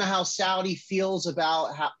know how Saudi feels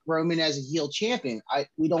about Roman as a heel champion.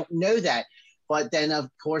 We don't know that. But then, of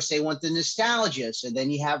course, they want the nostalgia. So then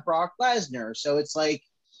you have Brock Lesnar. So it's like,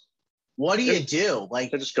 what do you do?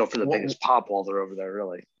 Like, they just go for the biggest pop while they're over there,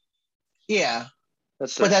 really. Yeah,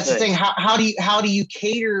 that's the thing. How do you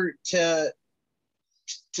cater to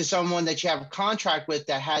someone that you have a contract with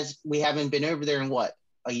that we haven't been over there in what,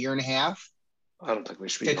 a year and a half? I don't think we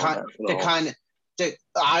should be I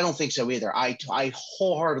don't think so either. I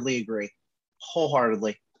wholeheartedly agree.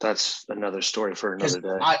 Wholeheartedly. That's another story for another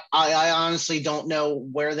day. I honestly don't know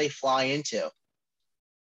where they fly into.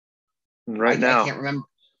 I can't remember.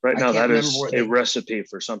 Right now, that is a recipe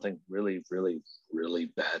for something really, really, really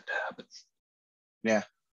bad to happen. Yeah.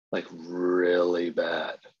 Like, really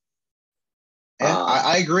bad. Yeah,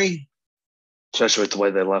 I agree. Especially with the way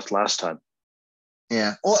they left last time.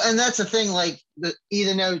 Yeah. Well, and that's the thing, like,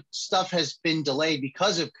 even though stuff has been delayed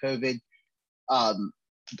because of COVID,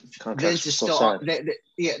 Vince is still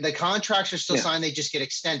the contracts are still signed. They just get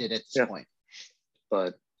extended at this point.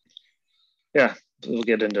 But yeah, we'll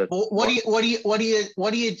get into what do you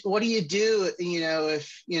do?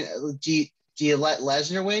 If do you let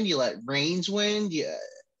Lesnar win? Do you let Reigns win? Do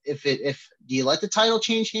you let the title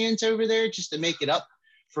change hands over there just to make it up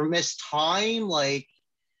for missed time? Like,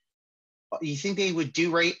 you think they would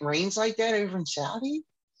do Reigns like that over in Saudi?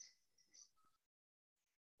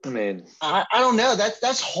 I mean, I don't know.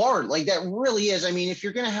 That's hard. Like, that really is. I mean, if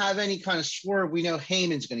you're going to have any kind of swerve, we know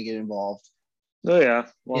Heyman's going to get involved. Oh yeah.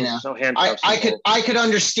 Well, there's no handcuffs. I could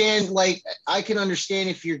understand. Like, I can understand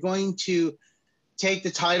if you're going to take the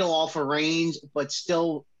title off of Reigns, but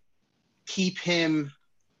still keep him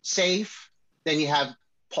safe. Then you have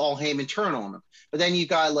Paul Heyman turn on him. But then you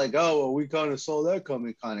got like, oh, well, we kind of saw that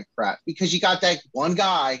coming kind of crap, because you got that one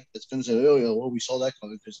guy that's going to say, oh yeah, well, we saw that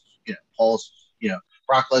coming because Paul's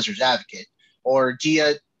Brock Lesnar's advocate, or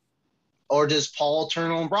does Paul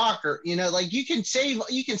turn on Brock, or like, you can save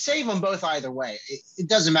them both either way. It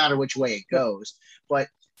doesn't matter which way it goes, but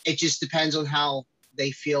it just depends on how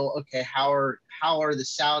they feel. Okay, how are the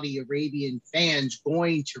Saudi Arabian fans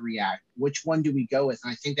going to react? Which one do we go with?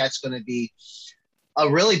 And I think that's going to be a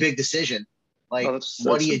really big decision. Like,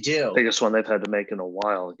 what do you do? Biggest one they've had to make in a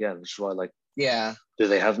while. Again, which is why, like, do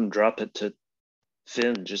they have them drop it to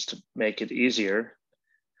Finn just to make it easier?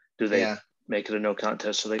 Do they make it a no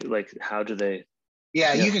contest? So they, like, how do they?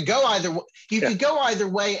 Yeah, you could go either. Could go either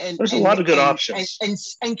way, and there's a lot of good options,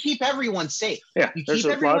 and keep everyone safe. Yeah, you keep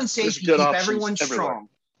everyone safe. You keep everyone strong.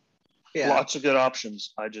 lots of good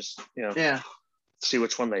options. I just, see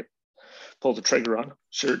which one they pull the trigger on.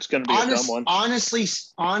 Sure, it's going to be a dumb one. Honestly,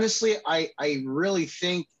 I really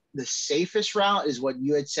think the safest route is what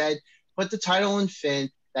you had said. Put the title in Finn.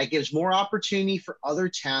 That gives more opportunity for other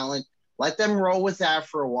talent. Let them roll with that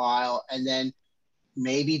for a while, and then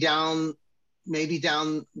maybe down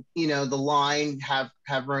the line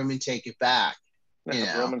have Roman take it back.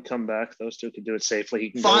 Have Roman come back. Those two could do it safely.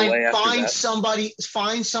 He can find, go away after find that.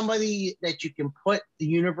 Find somebody that you can put the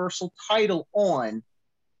Universal title on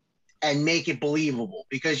and make it believable,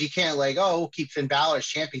 because you can't keep Finn Balor as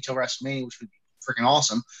champion until WrestleMania, which would be freaking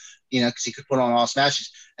awesome, because he could put on awesome matches.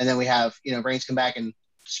 And then we have, Reigns come back and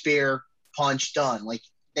spear, punch, done. Like,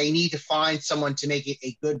 they need to find someone to make it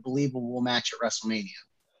a good, believable match at WrestleMania.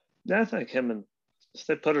 Yeah, I think if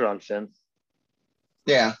they put it on Finn.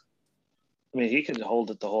 Yeah. I mean, he could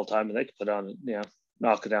hold it the whole time, and they could put on,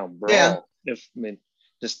 knock it down brawl. Yeah.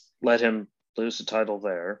 Just let him lose the title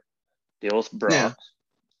there, deal with Brock,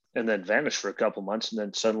 and then vanish for a couple months, and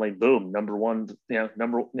then suddenly, boom, number one,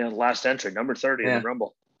 last entry, number 30 in the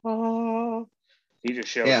Rumble. Oh, he just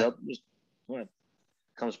shows up,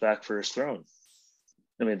 comes back for his throne.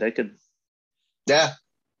 I mean, they could,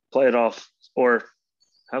 play it off, or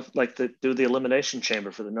have do the Elimination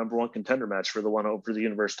Chamber for the number one contender match for the one over the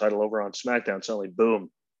Universe title over on SmackDown. Suddenly,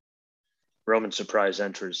 boom, Roman surprise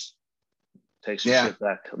enters, takes your shit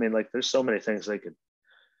back. I mean, there's so many things they could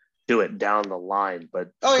do it down the line,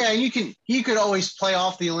 but you could always play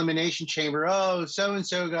off the Elimination Chamber. Oh, so and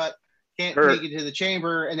so can't make it to the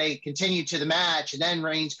chamber, and they continue to the match, and then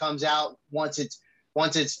Reigns comes out once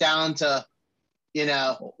it's down to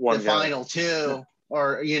the final two,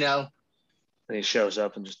 or and he shows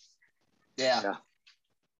up and just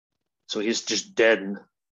so he's just dead, and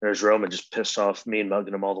there's Roman just pissed off, mean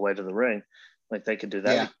mugging him all the way to the ring. They could do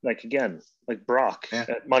that again, like Brock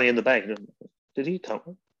at Money in the Bank. Did he come?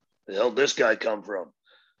 Where the hell did this guy come from?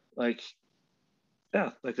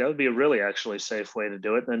 That would be a really actually safe way to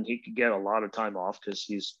do it. Then he could get a lot of time off, because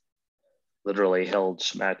he's literally held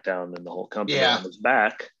SmackDown and the whole company on his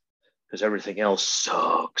back, because everything else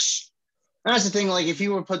sucks. That's the thing. If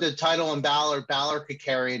you would put the title on Balor could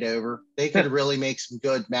carry it over. They could really make some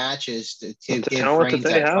good matches to give Reigns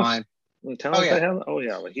that time. The talent they have. Oh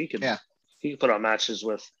yeah, he could. Yeah. He could put on matches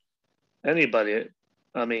with anybody.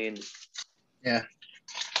 I mean. Yeah.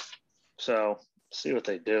 So see what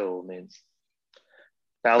they do. I mean,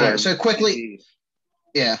 Balor. So quickly.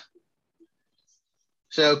 Yeah.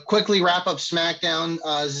 So quickly wrap up SmackDown.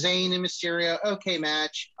 Zayn and Mysterio, okay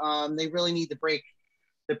match. They really need to break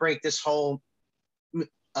this whole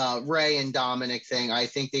Rey and Dominic thing. I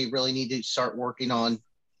think they really need to start working on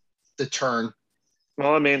the turn.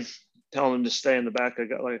 Well, I mean, telling them to stay in the back. I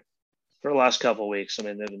got for the last couple of weeks. I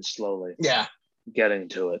mean, they've been slowly getting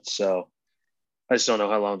to it. So I just don't know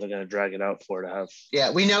how long they're going to drag it out for to have.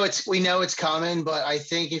 Yeah, we know it's coming, but I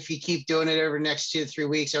think if you keep doing it over the next 2 to 3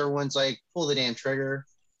 weeks, everyone's like, pull the damn trigger.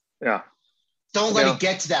 Yeah. Don't let it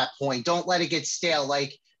get to that point. Don't let it get stale.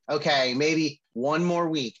 Okay, maybe one more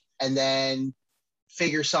week and then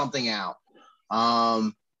figure something out.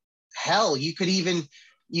 Hell, you could even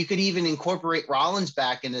incorporate Rollins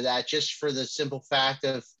back into that, just for the simple fact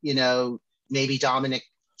of, maybe Dominic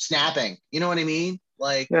snapping. You know what I mean?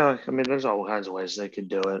 I mean, there's all kinds of ways they could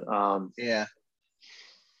do it.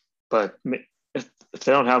 But if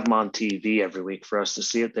they don't have them on TV every week for us to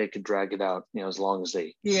see it, they could drag it out, as long as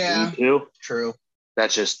they need to. True.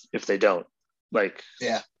 That's just if they don't. They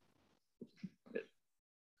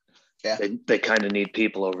kind of need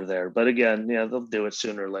people over there. But again, they'll do it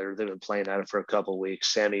sooner or later. They've been playing at it for a couple of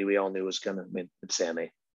weeks. Sammy, we all knew was going to. I mean, it's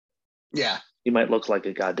Sammy. Yeah. He might look like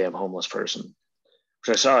a goddamn homeless person.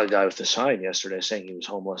 Which I saw a guy with a sign yesterday saying he was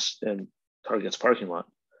homeless in Target's parking lot,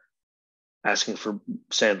 asking for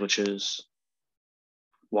sandwiches,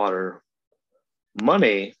 water,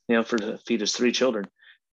 money, for to feed his 3 children,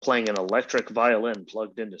 playing an electric violin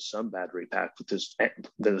plugged into some battery pack with his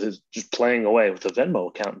just playing away with a Venmo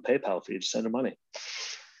account and PayPal for you to send him money.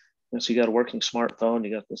 So you got a working smartphone, you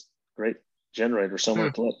got this great generator somewhere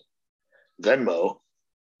to live. Venmo,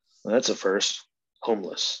 well, that's a first.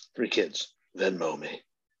 Homeless, 3 kids, Venmo me.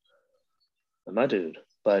 And my dude,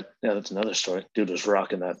 but that's another story. Dude was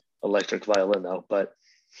rocking that electric violin though, but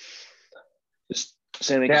just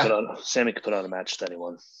Sammy could put on a match with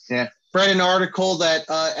anyone. Yeah. Read an article that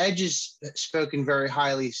Edge has spoken very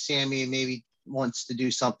highly of Sammy, and maybe wants to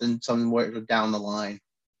do something down the line.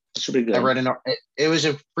 Should be good. I read it was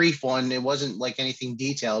a brief one. It wasn't anything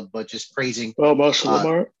detailed, but just praising. Oh, most of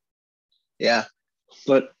them are. Yeah.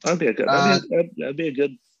 But that'd be a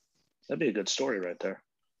good story right there.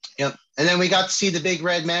 Yep. And then we got to see the Big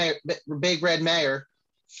Red Mayor. Big Red Mayor.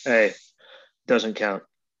 Hey, doesn't count.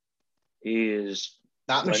 He is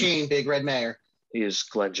not Machine. Big Red Mayor. He is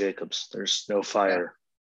Glenn Jacobs. There's no fire.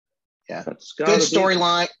 Yeah. Good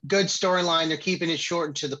storyline. Good storyline. They're keeping it short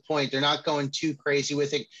and to the point. They're not going too crazy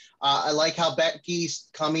with it. I like how Becky's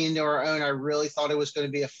coming into her own. I really thought it was going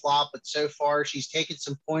to be a flop, but so far she's taken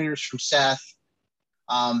some pointers from Seth.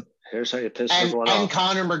 Here's how you piss everyone off. And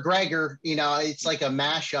Conor McGregor, it's like a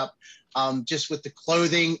mashup, just with the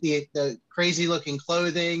clothing, the crazy looking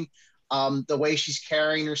clothing, the way she's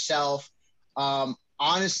carrying herself.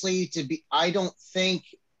 Honestly, I don't think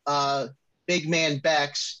Big Man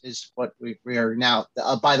Bex is what we are now.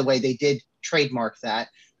 By the way, they did trademark that.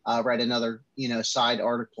 Read another, side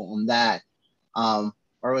article on that. Or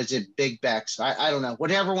was it Big Bex? I don't know.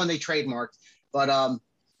 Whatever one they trademarked. But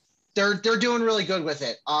they're doing really good with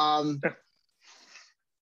it. I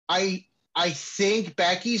think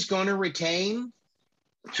Becky's going to retain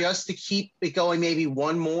just to keep it going maybe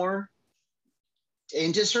one more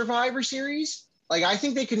into Survivor Series. Like, I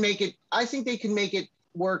think they can make it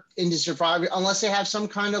work into Survivor unless they have some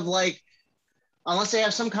kind of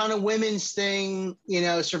women's thing,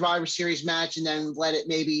 Survivor Series match, and then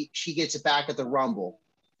maybe she gets it back at the Rumble.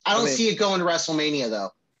 I don't see it going to WrestleMania though.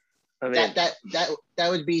 That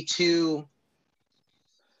would be too.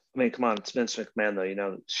 I mean, come on, it's Vince McMahon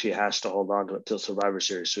though. She has to hold on to it till Survivor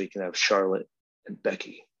Series so he can have Charlotte and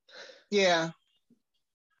Becky. Yeah.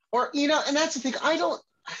 Or and that's the thing.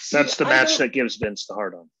 That's the match that gives Vince the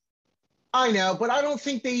hard on. I know, but I don't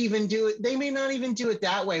think they even do it. They may not even do it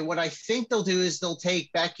that way. What I think they'll do is they'll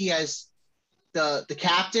take Becky as the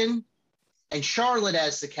captain and Charlotte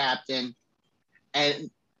as the captain, and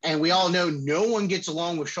we all know no one gets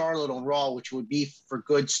along with Charlotte on Raw, which would be for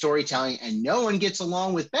good storytelling, and no one gets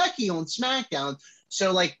along with Becky on SmackDown.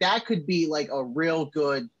 So like that could be like a real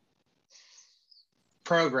good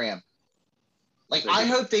program. Like I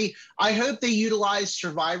hope they utilize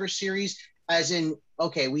Survivor Series as in,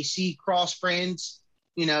 okay, we see cross brands,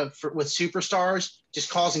 with superstars just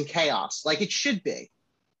causing chaos like it should be.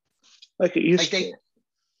 Like it used to.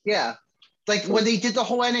 Yeah. Like when they did the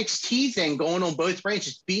whole NXT thing going on both brands,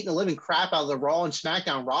 just beating the living crap out of the Raw and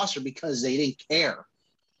SmackDown roster because they didn't care.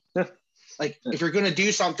 Yeah. Like if you're going to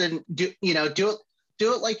do something, do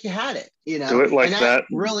it like you had it, Do it like that.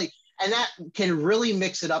 Really, and that can really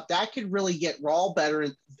mix it up. That could really get Raw better,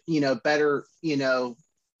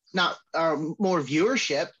 not more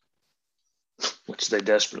viewership, which they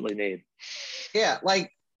desperately need. Yeah,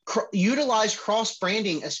 like utilize cross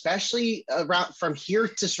branding, especially around from here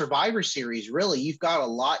to Survivor Series. Really, you've got a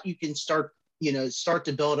lot you can start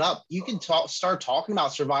to build up. You can start talking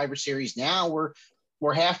about Survivor Series now.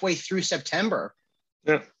 We're halfway through September.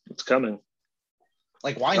 Yeah, it's coming.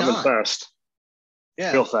 Like, why not? Fast.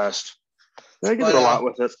 Yeah, real fast. I can do a lot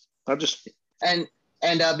with it. I just and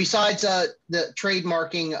besides the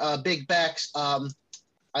trademarking Big Bex, I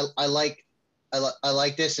like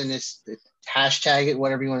this, and it's hashtag it,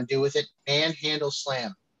 whatever you want to do with it. Manhandle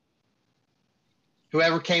Slam.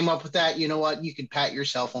 Whoever came up with that, you know what? You can pat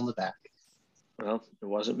yourself on the back. Well, it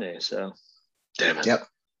wasn't me, so damn it. Yep.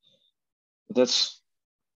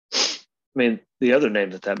 The other name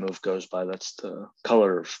that move goes by, that's the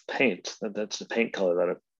color of paint. That's the paint color that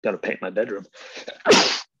I've got to paint my bedroom.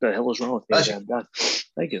 What the hell is wrong with me? I'm done.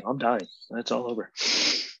 Thank you. I'm dying. That's all over.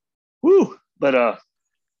 Woo! But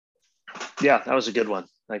yeah, that was a good one.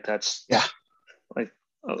 Like that's Like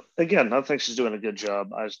again, I think she's doing a good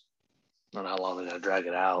job. I just don't know how long they're gonna drag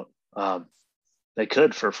it out. They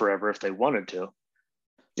could for forever if they wanted to.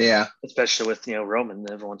 Yeah. Especially with Roman.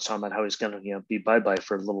 Everyone's talking about how he's gonna be bye-bye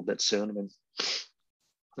for a little bit soon. I mean,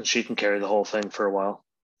 and she can carry the whole thing for a while.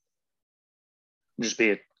 Just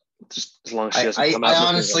as long as she doesn't come out.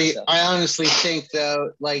 I honestly think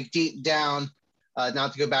though, like deep down,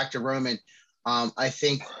 not to go back to Roman, I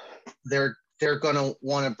think they're gonna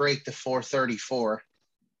want to break the 434.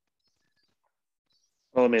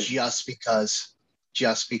 Well, I mean, just because.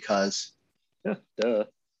 Yeah, duh.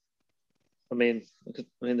 I mean,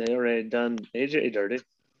 they already done AJ dirty.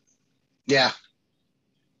 Yeah.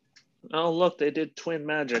 Oh, look, they did twin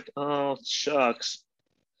magic. Oh, shucks.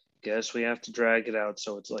 Guess we have to drag it out.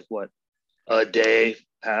 So it's like, what, a day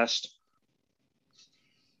past?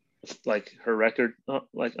 Like her record,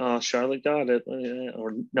 Charlotte got it.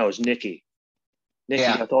 Or no, it's Nikki. Nikki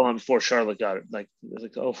got all on before Charlotte got it. Like,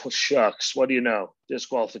 oh, shucks. What do you know?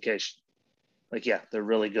 Disqualification. Like, yeah, they're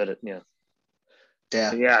really good at, Yeah.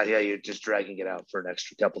 Yeah, you're just dragging it out for an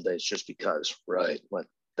extra couple days just because, right? But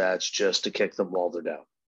that's just to kick them while they're down.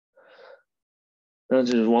 And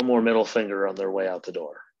just one more middle finger on their way out the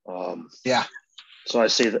door. Yeah. So I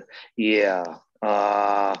see that. Yeah.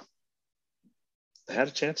 They had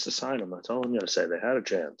a chance to sign him. That's all I'm going to say. They had a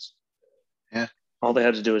chance. Yeah. All they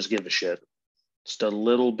had to do is give a shit. Just a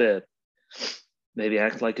little bit. Maybe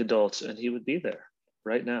act like adults, and he would be there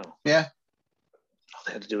right now. Yeah. All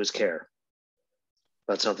they had to do is care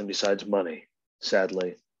about something besides money.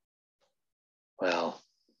 Sadly, well,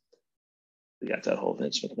 we got that whole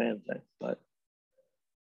Vince McMahon thing, but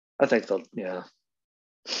I think they'll. Yeah,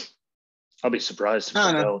 I'll be surprised if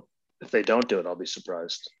they don't. If they don't do it, I'll be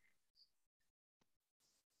surprised.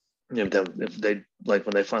 If they like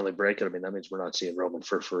when they finally break it, I mean that means we're not seeing Roman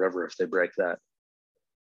for forever if they break that.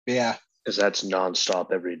 Yeah, because that's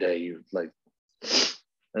nonstop every day. You like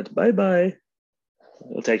that's bye bye.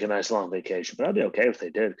 We'll take a nice long vacation, but I'd be okay if they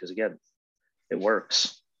did because again, it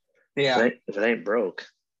works. Yeah, if it ain't broke.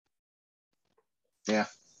 Yeah.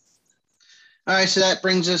 All right, so that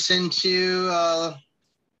brings us into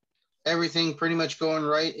everything pretty much going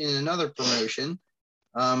right in another promotion.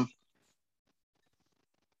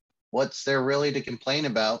 What's there really to complain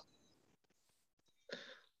about?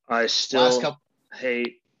 I still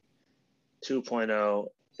hate 2.0,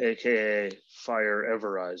 aka Fire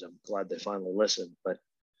Everrise. I'm glad they finally listened, but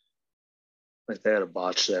like they had a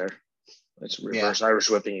botch there. It's reverse Irish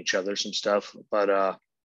whipping each other, some stuff. But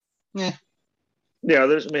yeah,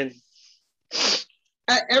 there's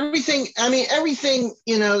everything,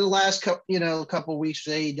 the last couple of weeks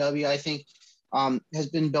with AEW, I think has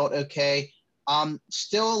been built okay.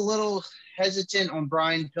 Still a little hesitant on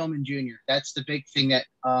Brian Pillman Jr. That's the big thing that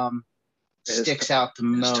sticks out the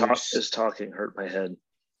most. His talking hurt my head.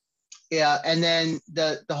 Yeah, and then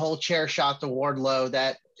the whole chair shot to Wardlow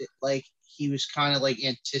that like he was kind of like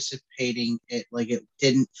anticipating it, like it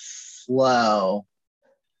didn't flow.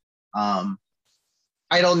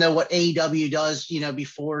 I don't know what AEW does,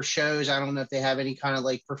 before shows. I don't know if they have any kind of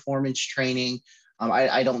like performance training.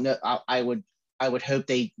 I don't know. I would hope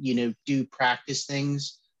they, do practice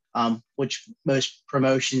things, which most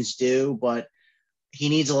promotions do, but he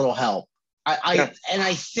needs a little help. I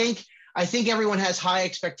think everyone has high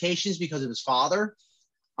expectations because of his father.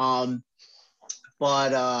 But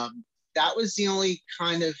that was the only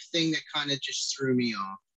kind of thing that kind of just threw me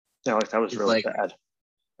off. Yeah, like that was really bad.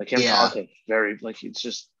 Like him talking very like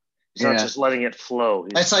he's not just letting it flow.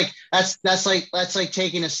 That's like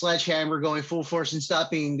taking a sledgehammer, going full force and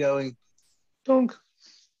stopping and going dunk.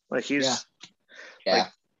 Like he's like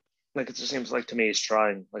it just seems like to me he's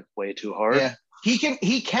trying like way too hard. Yeah.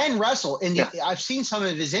 He can wrestle. I've seen some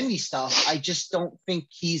of his indie stuff. I just don't think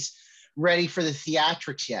he's ready for the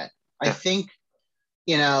theatrics yet. I think,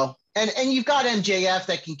 and you've got MJF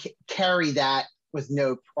that can carry that with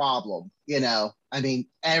no problem. I mean,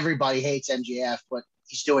 everybody hates MJF, but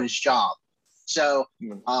he's doing his job. So,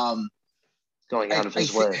 going out of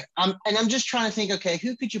his way. I'm just trying to think, okay,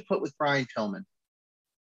 who could you put with Brian Pillman?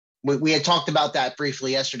 We had talked about that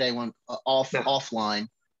briefly yesterday when offline.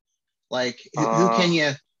 Like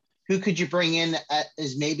who could you bring in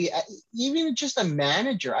as maybe even just a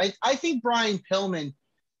manager? I think Brian Pillman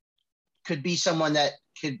could be someone that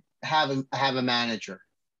could have a manager.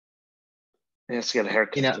 He has to get a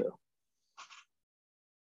haircut too.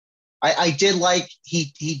 I did like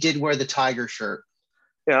he did wear the tiger shirt.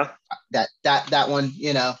 Yeah. That one,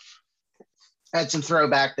 had some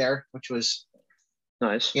throwback there, which was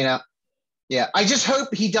nice. Yeah. I just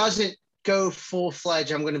hope he doesn't go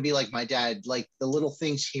full-fledged. I'm going to be like my dad, like the little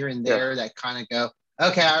things here and there that kind of go,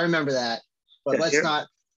 okay, I remember that, but let's not.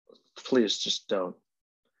 Please just don't.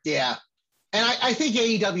 Yeah. And I think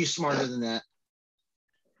AEW is smarter than that.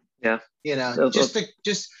 Yeah.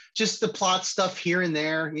 Just the plot stuff here and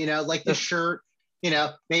there, like the shirt,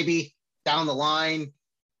 maybe down the line,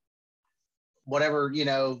 whatever,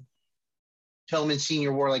 Pillman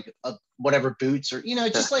Sr. wore like whatever boots or,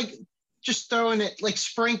 just throwing it, like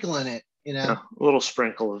sprinkling it, a little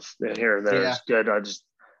sprinkle of here and there is good. I just,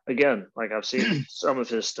 again, like I've seen some of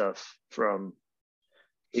his stuff from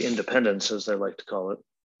the independents, as they like to call it.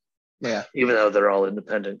 Yeah. Even though they're all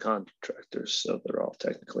independent contractors, so they're all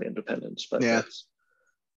technically independents, but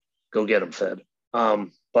go get them fed.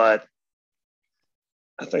 But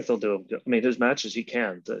I think they'll do him good. I mean, his matches he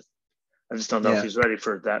can. I just don't know if he's ready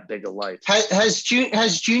for that big a light. Has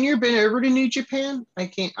Junior been over to New Japan? I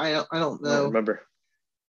don't know. I don't remember.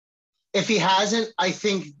 If he hasn't, I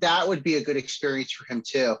think that would be a good experience for him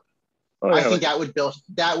too. Oh, yeah, I think that would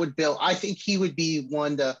build. I think he would be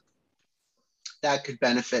one that could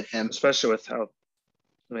benefit him, especially with how,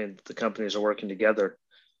 the companies are working together.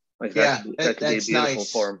 Like that could be beautiful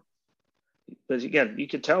for him. But again, you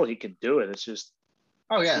could tell he could do it. It's just,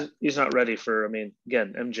 he's not ready for. Again,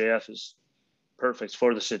 MJF is perfect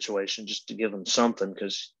for the situation, just to give him something,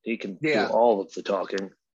 because he can do Yeah. all of the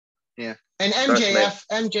talking. Yeah. And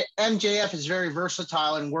MJF is very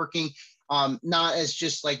versatile and working, not as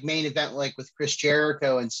just like main event like with Chris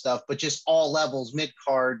Jericho and stuff, but just all levels, mid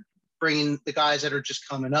card, bringing the guys that are just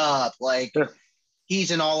coming up. Like he's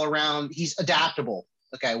an all around. He's adaptable.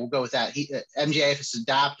 Okay, we'll go with that. MJF is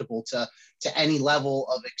adaptable to any level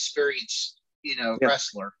of experience,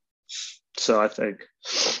 wrestler. So I think,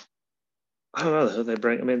 I don't know who they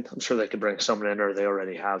bring. I mean, I'm sure they could bring someone in, or they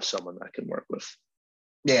already have someone that can work with.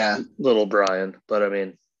 Yeah, little Brian, but I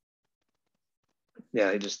mean,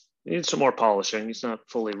 yeah, he needs some more polishing. He's not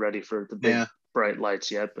fully ready for the big bright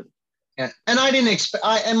lights yet, but yeah. And I didn't expect.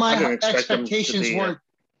 My expectations weren't.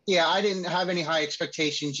 I didn't have any high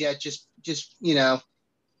expectations yet. Just it's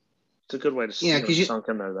a good way to sunk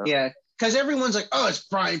in there, though. Yeah, because everyone's like, "Oh, it's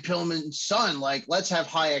Brian Pillman's son. Like, let's have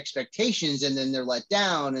high expectations," and then they're let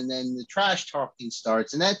down, and then the trash talking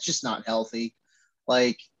starts, and that's just not healthy.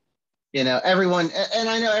 Like, everyone, and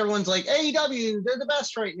I know everyone's like, AEW, they're the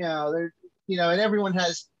best right now. They're, and everyone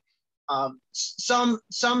has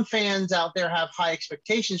some fans out there have high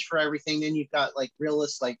expectations for everything. Then you've got like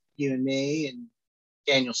realists like you and me and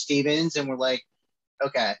Daniel Stevens, and we're like,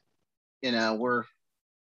 okay, we're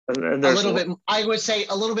and a little bit, I would say,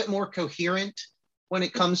 a little bit more coherent when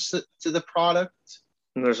it comes to the product.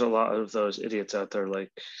 And there's a lot of those idiots out there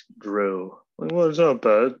like Drew. Like, what is up,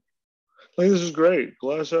 bud? Like, this is great.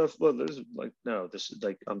 Glass half full. This is like, no, this is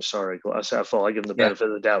like, I'm sorry, glass half full. I give them the benefit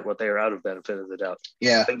of the doubt. What they are out of benefit of the doubt.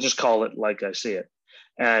 Yeah. I just call it like I see it.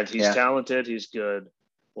 And he's talented. He's good.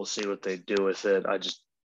 We'll see what they do with it. I just,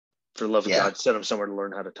 for the love of God, send him somewhere to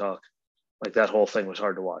learn how to talk. Like, that whole thing was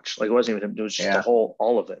hard to watch. Like, it wasn't even him. It was just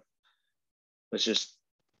all of it. It's just,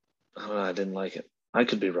 I didn't like it. I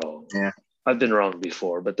could be wrong. Yeah. I've been wrong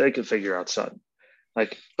before, but they could figure out something.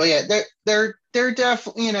 Like, but yeah, they're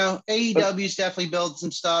definitely, AEW's definitely built some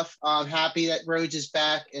stuff. I'm happy that Rhodes is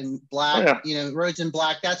back in black. Rhodes in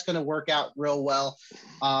black. That's going to work out real well.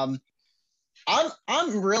 I'm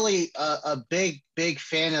really a big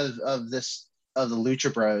fan of the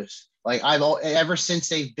Lucha Bros. Like, ever since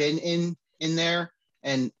they've been in there,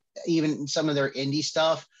 and even some of their indie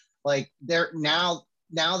stuff. Like, I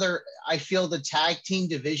feel the tag team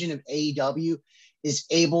division of AEW is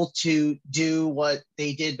able to do what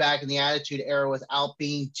they did back in the Attitude Era without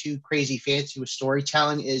being too crazy fancy with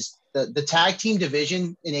storytelling. Is the tag team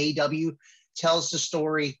division in AEW tells the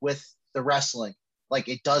story with the wrestling. Like,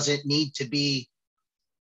 it doesn't need to be,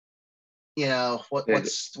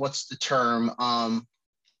 what's the term?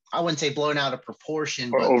 I wouldn't say blown out of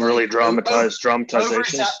proportion, or overly dramatized,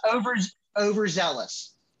 dramatizations.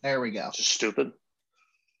 Overzealous. There we go. Just stupid.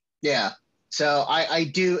 Yeah. So I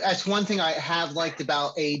do. That's one thing I have liked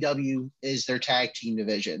about AEW is their tag team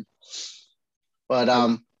division. But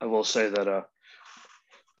I will say that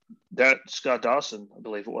that Scott Dawson, I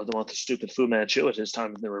believe it was the one with the stupid Fu Manchu at his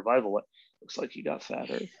time in the revival. It looks like he got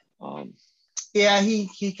fatter. Yeah,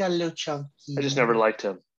 he got a little chunky. I just never liked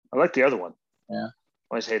him. I liked the other one. Yeah.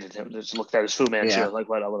 I always hated him. Just looked at his Fu Manchu. Yeah. Like,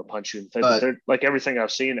 what? I want to punch you in the face. But they're like everything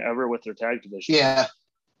I've seen ever with their tag division. Yeah.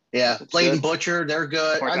 Yeah. Blade and Butcher, they're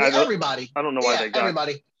good. Like, everybody. I don't know why they got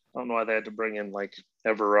everybody. I don't know why they had to bring in like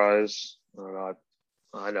Everrise. I don't know.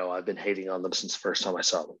 I know I've been hating on them since the first time I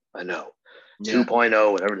saw them. I know. Yeah.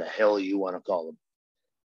 2.0, whatever the hell you want to call them.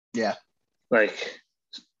 Yeah. Like,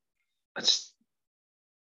 it's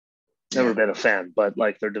never been a fan, but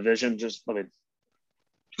like their division it's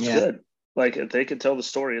good. Like, if they could tell the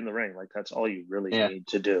story in the ring, like that's all you really need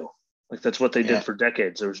to do. Like, that's what they did for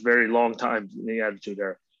decades. There was very long times in the Attitude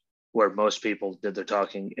Era where most people did their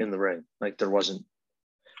talking in the ring. Like, there wasn't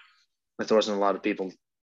a lot of people,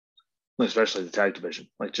 especially the tag division,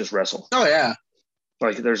 like just wrestle. Oh yeah.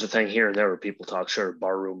 Like, there's a thing here and there where people talk, sure,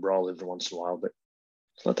 barroom brawl every once in a while, but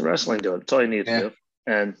let the wrestling do it. That's all you need to do.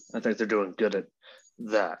 And I think they're doing good at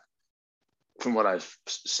that. From what I've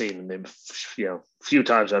seen, maybe a few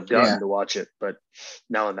times I've gotten to watch it, but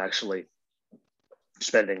now I'm actually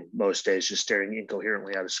spending most days just staring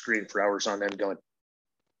incoherently at a screen for hours on end, going,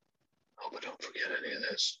 "Oh, but don't forget any of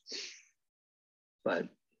this." But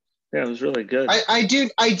yeah, it was really good. I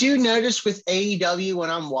do notice with AEW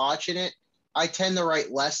when I'm watching it, I tend to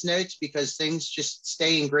write less notes because things just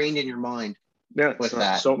stay ingrained in your mind. Yeah, with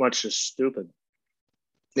that, so much is stupid.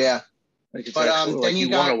 Yeah, like, it's actually, then you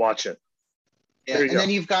want to watch it. Yeah, and then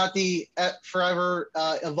you've got the forever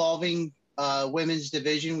evolving women's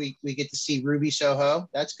division. We get to see Ruby Soho.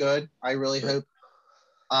 That's good. I really hope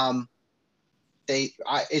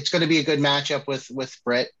it's going to be a good matchup with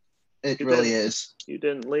Britt. It really is. You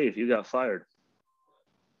didn't leave. You got fired.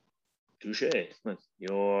 Touche.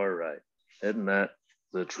 You're right. Isn't that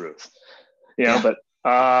the truth? But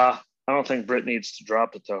I don't think Britt needs to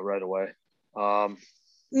drop it though right away.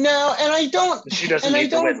 No, and I don't. She doesn't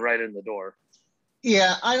need to win right in the door.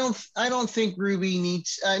 Yeah, I don't think Ruby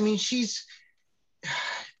needs. I mean, she's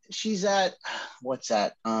at what's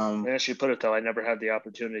that? As you put it though, I never had the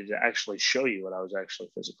opportunity to actually show you what I was actually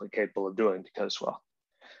physically capable of doing because, well,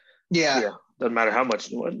 doesn't matter how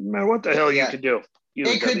much, no matter what the hell you could do.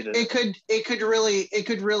 It could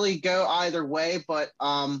really go either way, but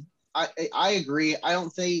I agree. I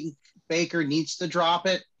don't think Baker needs to drop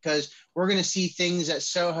it because we're going to see things that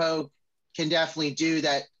Soho can definitely do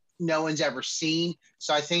that no one's ever seen.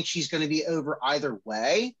 So I think she's going to be over either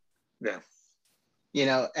way. Yeah.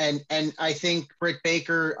 And I think Britt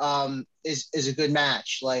Baker is a good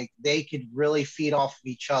match. Like they could really feed off of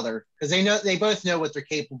each other because they both know what they're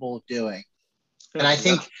capable of doing. And I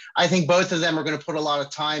think both of them are going to put a lot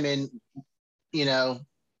of time in,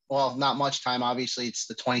 well, not much time. Obviously, it's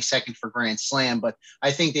the 22nd for Grand Slam, but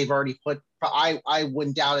I think they've already I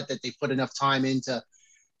wouldn't doubt it that they put enough time into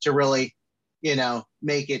to really,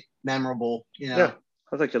 make it memorable. Yeah,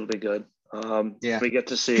 I think it'll be good. We get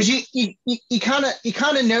to see because you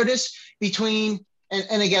kind of notice between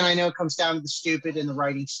and again, I know it comes down to the stupid and the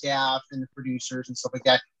writing staff and the producers and stuff like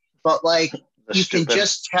that, but like can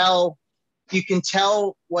just tell. You can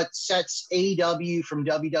tell what sets AEW from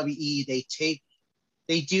WWE.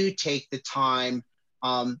 They do take the time.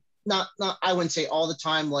 Not I wouldn't say all the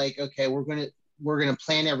time. Like, okay, we're gonna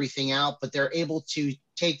plan everything out, but they're able to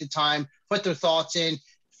take the time, put their thoughts in,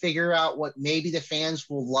 figure out what maybe the fans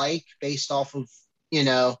will like based off of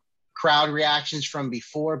crowd reactions from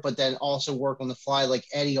before, but then also work on the fly like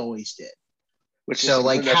Eddie always did. Which is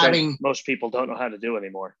like having most people don't know how to do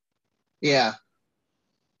anymore. Yeah.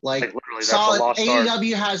 Like literally, solid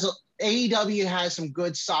AEW has some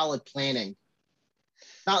good solid planning.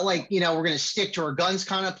 Not like, we're going to stick to our guns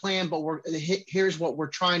kind of plan, but here's what we're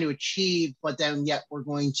trying to achieve, but then yet we're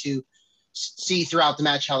going to see throughout the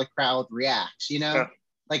match how the crowd reacts, Yeah.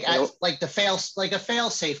 Like a fail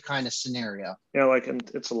safe kind of scenario. Yeah, and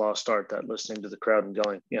it's a lost art that listening to the crowd and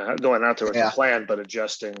going out there with a plan, but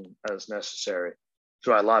adjusting as necessary. That's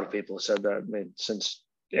why a lot of people have said that. I mean, since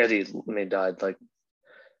Eddie died,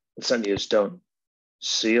 it's something you just don't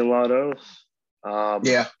see a lot of.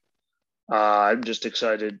 I'm just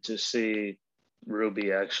excited to see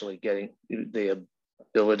Ruby actually getting the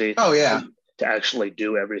ability to actually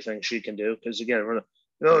do everything she can do. Because again,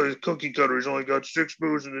 the cookie cutter has only got 6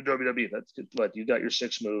 moves in the WWE. That's good. But you got your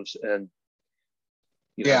 6 moves and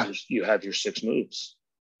you have your 6 moves.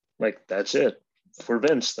 Like that's it. For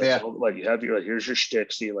Vince, that's all, you have here's your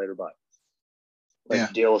shtick, see you later, bye.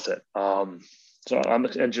 Deal with it. So I'm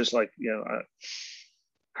and just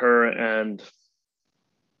her and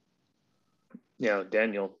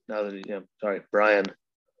Daniel. Now that Brian,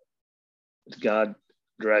 God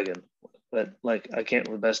Dragon, but I can't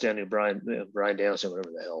remember the best Daniel Brian Danielson,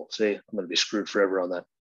 whatever the hell. See, I'm gonna be screwed forever on that.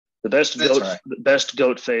 The best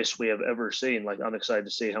goat face we have ever seen. I'm excited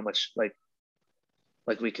to see how much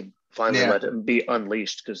we can finally let him be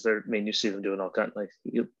unleashed because you see them doing all kinds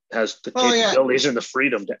he has the capabilities and the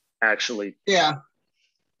freedom to actually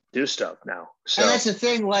do stuff now. So and that's the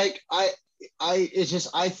thing. I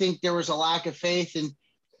think there was a lack of faith in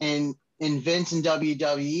Vince and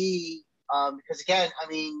WWE because again,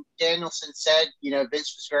 Danielson said Vince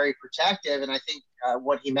was very protective, and I think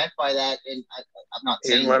what he meant by that, and I'm not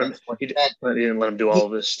saying he didn't let him do all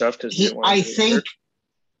of this stuff because I think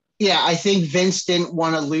Vince didn't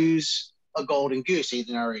want to lose a golden goose. He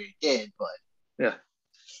already did, but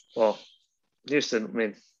well, he just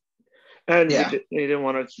didn't. And he didn't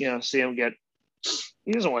want to, see him get.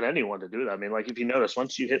 He doesn't want anyone to do that. If you notice,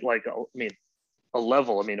 once you hit a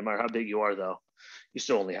level, no matter how big you are, though, you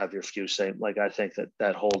still only have your few same. I think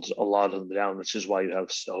that holds a lot of them down, which is why you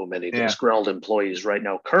have so many disgruntled employees right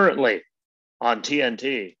now, currently on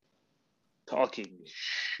TNT, talking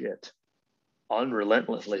shit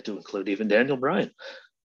unrelentlessly, to include even Brian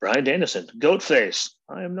Danielson, goat face.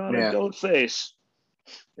 I am not a goat face.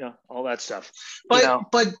 All that stuff.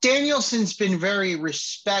 But Danielson's been very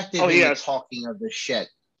respected in the talking of this shit.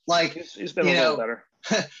 He's been a little better.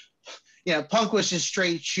 Punk was just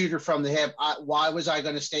straight shooter from the hip. Why was I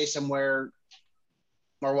going to stay somewhere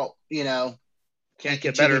or what? Can't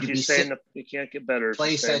get better if you stay you can't get better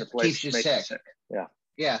place that keeps you sick.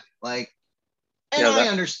 Yeah. I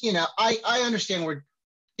understand. I understand where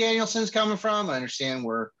Danielson's coming from. I understand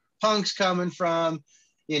where Punk's coming from.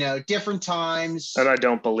 Different times. And I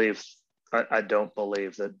don't believe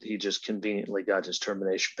that he just conveniently got his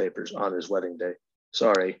termination papers on his wedding day.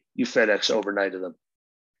 Sorry, you FedEx overnighted them.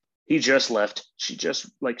 He just left.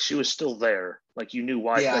 She was still there. Like, you knew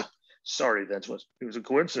why. Yeah. Like, sorry, Vince, it was a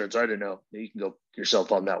coincidence. I didn't know. You can go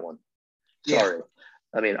yourself on that one. Sorry. Yeah.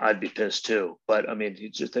 I mean, I'd be pissed too. But I mean,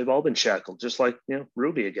 they've all been shackled, just like,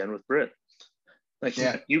 Ruby again with Britt. Like,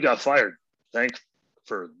 you got fired. Thanks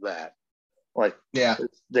for that. Like,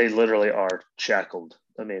 they literally are shackled.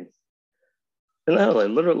 I mean, literally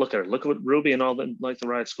look at her. Look at what Ruby and all the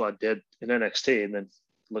Riot Squad did in NXT, and then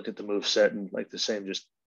look at the move set and like the same.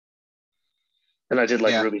 And I did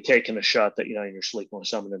like Ruby taking a shot that you're sleeping with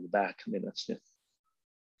someone in the back. I mean, that's it's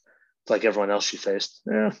like everyone else she faced.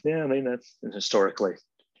 Yeah. I mean, that's historically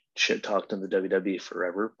shit talked in the WWE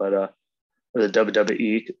forever, but or the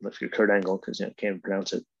WWE if you're Kurt Angle, because can't even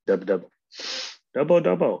pronounce it. Double.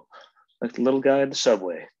 Like the little guy in the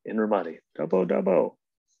subway in Ramadi. Double.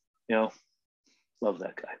 Love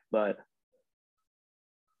that guy. But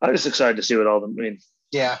I'm just excited to see what all the,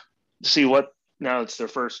 see what, now it's their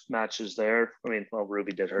first matches there. I mean, well,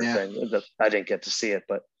 Ruby did her thing. I didn't get to see it,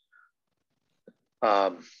 but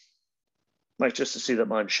like just to see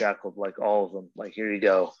them unshackled, like all of them, like, here you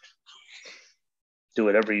go. Do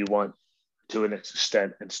whatever you want to an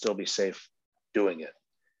extent and still be safe doing it.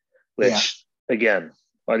 Which, again,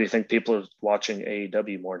 why do you think people are watching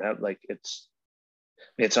AEW more now? Like, it's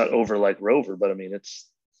not over like Rover, but I mean, it's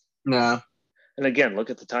no. And again, look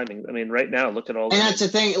at the timing. I mean, right now, look at all. And that's the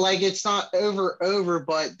thing. Like, it's not over,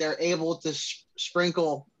 but they're able to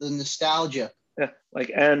sprinkle the nostalgia. Yeah,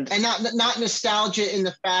 like and not nostalgia in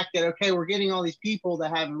the fact that, okay, we're getting all these people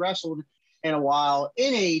that haven't wrestled in a while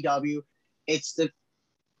in AEW. It's the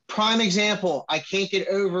prime example. I can't get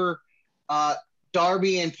over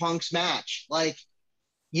Darby and Punk's match. Like,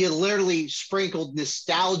 you literally sprinkled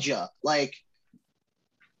nostalgia. Like,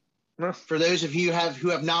 for those of you who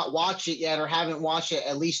have not watched it yet or haven't watched it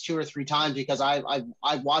at least 2 or 3 times, because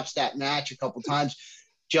I've watched that match a couple times,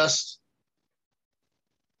 just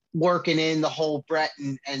working in the whole Brett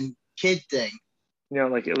and Kid thing.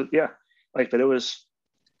 Like it was, but it was,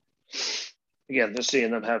 again, just seeing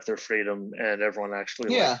them have their freedom and everyone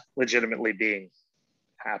actually legitimately being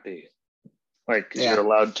happy. Like, you're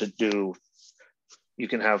allowed to do, you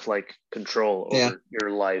can have like control over your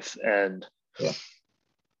life and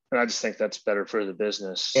I just think that's better for the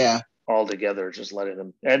business. Altogether, just letting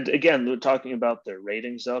them. And again, we're talking about their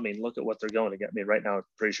ratings, though. I mean, look at what they're going to get. I mean, right now, I'm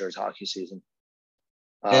pretty sure it's hockey season.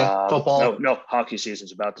 Football. No, hockey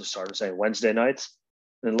season's about to start. I'm saying Wednesday nights.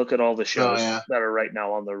 And look at all the shows that are right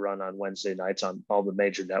now on the run on Wednesday nights on all the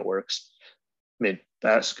major networks. I mean,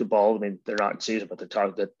 basketball, I mean, they're not in season, but they're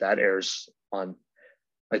talking that airs on,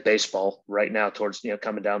 like, baseball right now towards,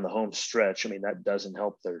 coming down the home stretch. I mean, that doesn't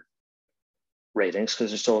help their ratings because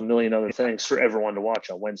there's still a million other things for everyone to watch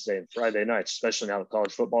on Wednesday and Friday nights, especially now that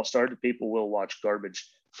college football started. People will watch garbage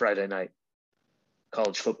Friday night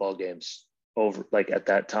college football games over, like, at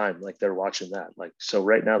that time, like they're watching that. Like, so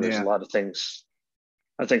right now there's a lot of things.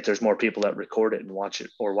 I think there's more people that record it and watch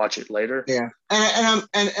it later. Yeah. And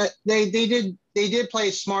they did play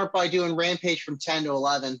it smart by doing Rampage from 10 to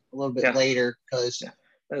 11 a little bit later, because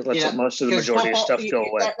let most of the majority of stuff go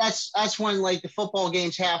away. That's when, like, the football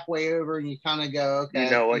game's halfway over and you kind of go, okay. You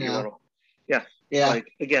know what you want to. Yeah. Like,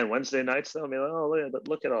 again, Wednesday nights, though, I mean,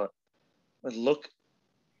 look at all. Look,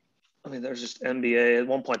 I mean, there's just NBA. At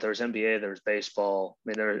one point, there was NBA, there was baseball. I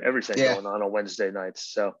mean, there's everything going on Wednesday nights.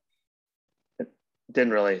 So it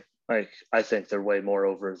didn't really, like, I think they're way more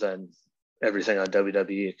over than everything on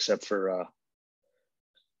WWE except for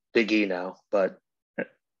Big E now. But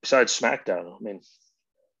besides SmackDown, I mean,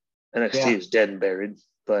 NXT is dead and buried,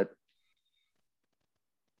 but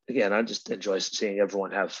again, I just enjoy seeing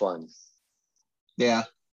everyone have fun. Yeah.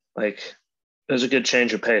 Like, there's a good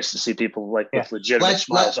change of pace to see people with legitimate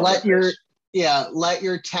smiles on their face. Let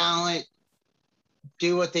your talent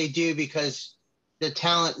do what they do, because the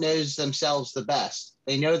talent knows themselves the best.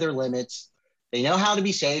 They know their limits. They know how to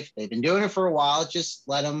be safe. They've been doing it for a while. Just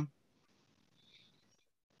let them,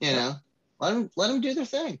 let them do their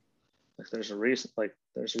thing. Like, there's a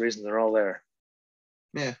reason they're all there.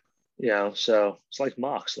 Yeah. So it's like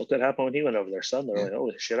Mox. Look what happened when he went over there. Suddenly, they're like,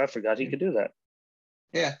 holy shit, I forgot he could do that.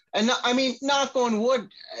 Yeah. And I mean, knock on wood,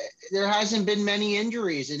 there hasn't been many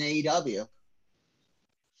injuries in AEW.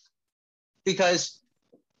 Because,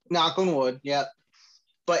 knock on wood,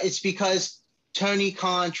 but it's because Tony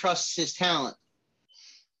Khan trusts his talent.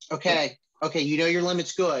 Okay, you know your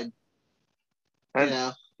limit's good.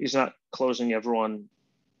 And he's not closing everyone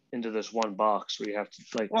into this one box where you have to,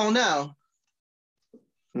 like. Well, no.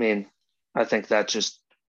 I mean, I think that just.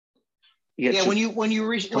 When you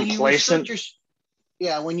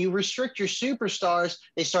restrict your superstars,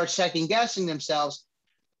 they start second guessing themselves.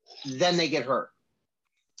 Then they get hurt.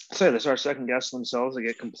 So they start second guessing themselves. They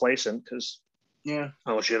get complacent because,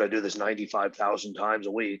 oh shit, I do this 95,000 times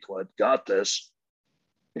a week. Well, I got this.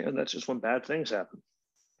 Yeah, and that's just when bad things happen.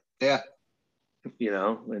 Yeah.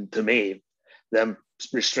 And to me, them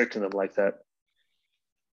restricting them like that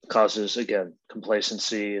causes, again,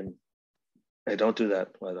 complacency, and hey, don't do that.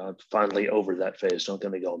 I'm finally over that phase. Don't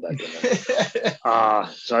get me going back in there.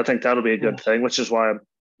 So I think that'll be a good thing, which is why I'm,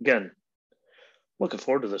 again, looking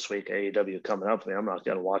forward to this week, AEW coming up. I mean, I'm not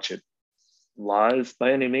going to watch it live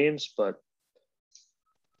by any means, but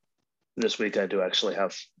this week I do actually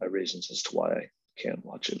have my reasons as to why I can't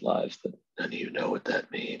watch it live, but none of you know what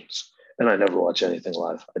that means. And I never watch anything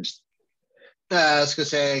live. I was going to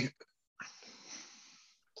say,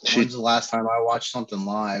 when's the last time I watched something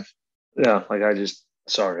live? Yeah,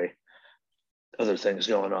 sorry. Other things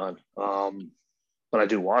going on. But I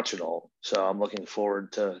do watch it all. So I'm looking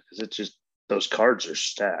forward to, because it's just, those cards are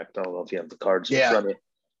stacked. I don't know if you have the cards in front of you.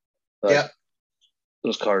 But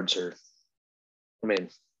those cards are, I mean,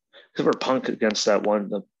 because we're Punk against that one,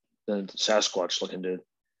 the Sasquatch looking dude.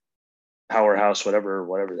 Powerhouse, whatever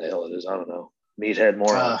the hell it is. I don't know. Meathead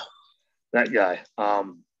moron. That guy.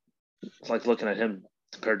 It's like looking at him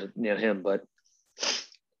compared to him, but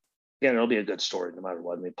again, it'll be a good story no matter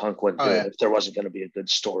what. I mean, Punk wouldn't do it if there wasn't going to be a good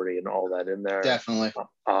story and all that in there. Definitely.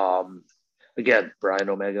 Again, Brian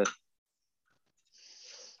Omega.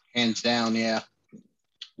 Hands down, yeah.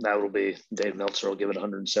 That will be, Dave Meltzer will give it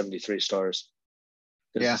 173 stars.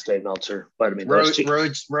 It's Dave Meltzer. But I mean, Rhodes in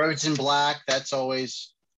Black, that's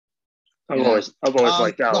always. I've always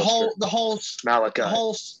liked that. The whole Malachi.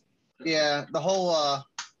 The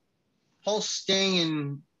whole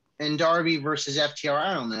Sting and Darby versus FTR.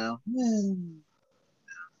 I don't know.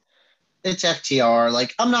 It's FTR.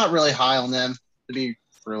 Like, I'm not really high on them, to be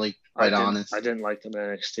really quite honest. I didn't like them in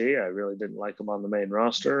NXT. I really didn't like them on the main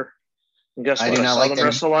roster. And guess what? I saw them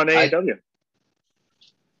wrestle on AEW.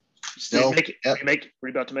 Still, were you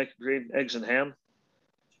about to make a green eggs and ham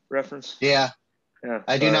reference? Yeah. Yeah.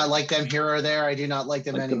 I do not like them here or there. I do not like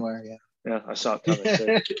them anywhere. Yeah, I saw it coming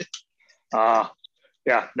too.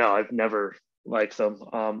 Yeah, no, I've never liked them.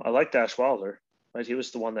 I like Dash Wilder. Right? He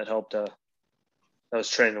was the one that helped that was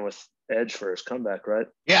training with Edge for his comeback, right?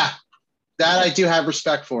 Yeah. That I do have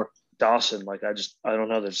respect for. Dawson, like I don't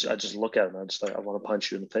know. I just look at him. I just like, I want to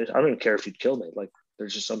punch you in the face. I don't even care if you'd kill me. Like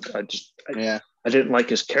there's just something. I didn't like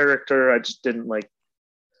his character. I just didn't like.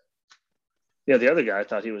 Yeah, the other guy, I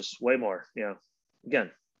thought he was way more. Again,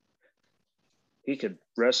 he could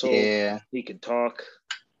wrestle. Yeah. He could talk.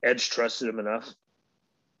 Edge trusted him enough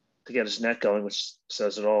to get his neck going, which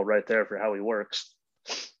says it all right there for how he works.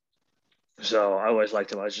 So I always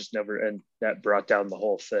liked him. I was just never, and that brought down the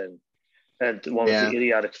whole thing. And the one with the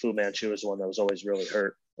idiotic Fu Manchu was the one that was always really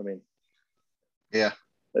hurt. I mean,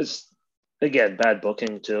 it's again bad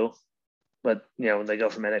booking too. But when they go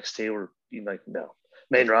from NXT, you're like, no,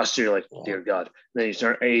 main roster, you're like, dear God. And then you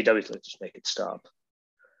start AEW, like, just make it stop.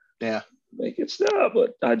 Yeah, make it stop.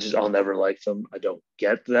 But I'll never like them. I don't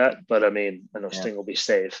get that. But I mean, I know Sting will be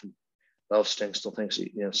safe. And if Sting still thinks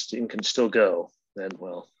Sting can still go, then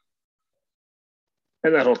well.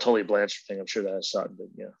 And that whole Tully Blanchard thing, I'm sure that has something, but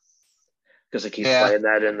because they keep playing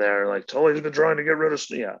that in there. Like, Tully's been trying to get rid of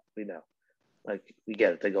Sting. Yeah, we know. Like, we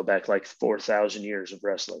get it. They go back like 4,000 years of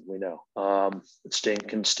wrestling. We know. But Sting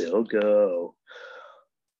can still go.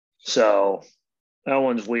 So that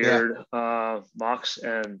one's weird. Mox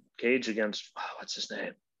and Cage against, what's his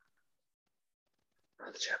name?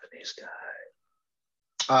 The Japanese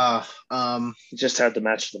guy. He just had the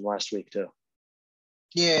match with them last week too.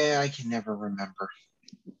 Yeah, I can never remember.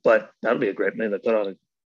 But that'll be a great name to put on.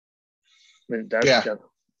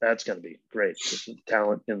 That's going to be great. Just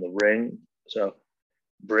talent in the ring. So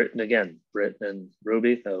Britt and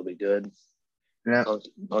Ruby, that'll be good. Yeah.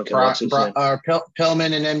 Pillman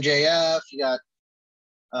and MJF. You got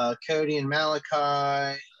Cody and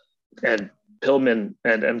Malachi. And Pillman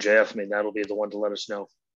and MJF, I mean, that'll be the one to let us know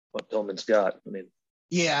what Pillman's got. I mean,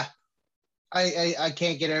 yeah. I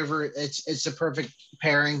can't get over it. It's a perfect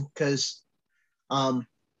pairing because I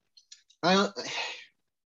wouldn't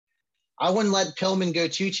let Pillman go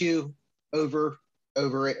too over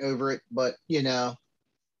it, but No.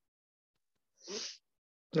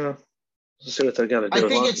 Let's see what they're gonna do.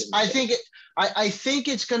 I think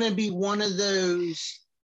it's gonna be one of those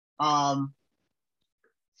I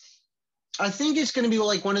think it's gonna be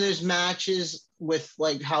like one of those matches with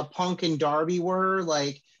like how Punk and Darby were,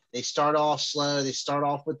 like they start off slow, they start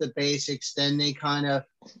off with the basics, then they kind of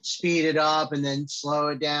speed it up and then slow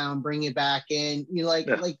it down, bring it back in. Like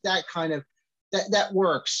that kind of that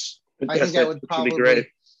works. I think that would probably be great.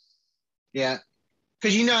 Yeah.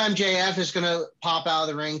 because MJF is gonna pop out of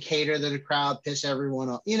the ring, cater to the crowd, piss everyone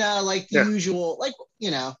off. Like the Yeah. usual,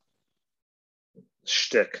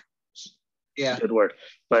 Shtick. Yeah. Good word.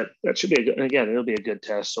 But that should be it'll be a good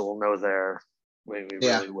test, so we'll know there. We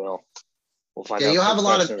really will. We'll find out. You'll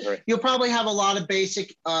have you'll probably have a lot of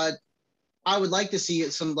basic. I would like to see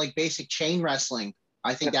some like basic chain wrestling.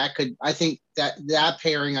 I think that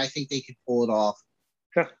pairing, I think they could pull it off.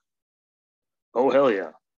 Yeah. Oh, hell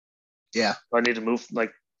yeah. Yeah. I need to move I'm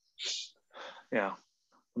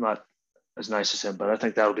not as nice as him, but I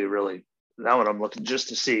think that'll be really, that one I'm looking just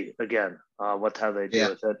to see again, how they do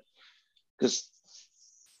with it. Because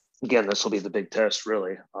again, this will be the big test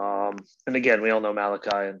really. And again, we all know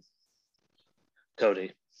Malachi and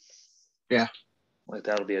Cody. Yeah. Like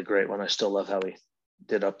that'll be a great one. I still love how he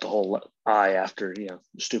did up the whole eye after, the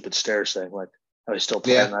stupid stairs thing, like how he's still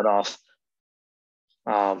playing that off.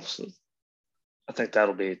 So I think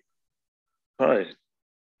that'll be probably,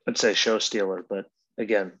 I'd say show stealer, but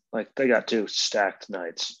again, like they got 2 stacked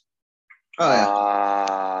nights.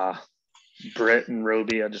 Britt and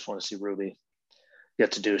Ruby, I just want to see Ruby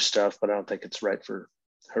get to do stuff, but I don't think it's right for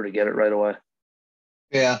her to get it right away.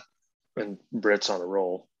 Yeah. And Britt's on a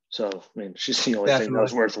roll. So, I mean, she's the only thing that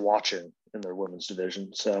was worth watching in their women's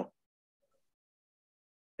division. So,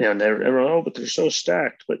 and everyone, but they're so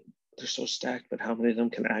stacked. But how many of them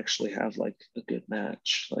can actually have like a good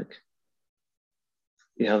match? Like,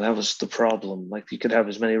 that was the problem. Like, you could have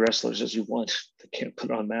as many wrestlers as you want. They can't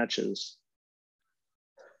put on matches.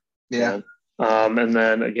 Yeah. And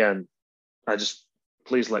then again,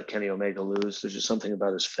 please let Kenny Omega lose. There's just something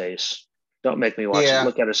about his face. Don't make me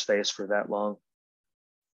look at his face for that long.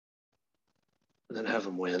 And then have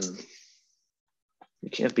him win. You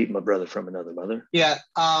can't beat my brother from another mother. Yeah.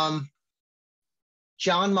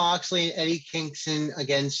 John Moxley and Eddie Kingston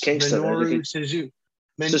against Minoru Suzuki.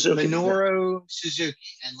 Minoru Suzuki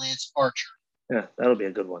and Lance Archer. Yeah, that'll be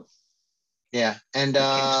a good one. Yeah. And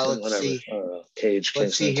let's see. Cage.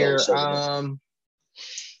 Let's see here.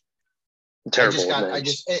 Terrible.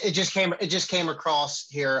 It just came across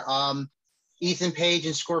here. Ethan Page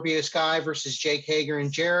and Scorpio Sky versus Jake Hager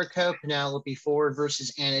and Jericho. Penelope Ford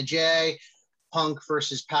versus Anna Jay. Punk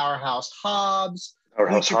versus Powerhouse Hobbs.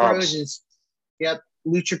 Lucha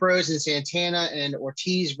Bros and Santana and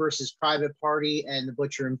Ortiz versus Private Party and the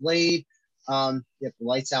Butcher and Blade. The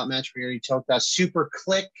lights out match we already talked about. Super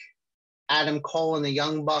Click, Adam Cole and the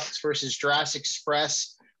Young Bucks versus Jurassic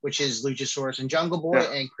Express, which is Luchasaurus and Jungle Boy,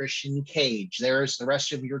 and Christian Cage. There's the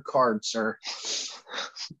rest of your card, sir.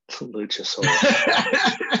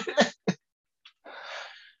 Luchasaurus.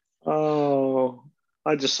 Oh,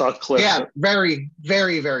 I just saw a clip. Yeah, very,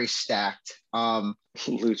 very, very stacked.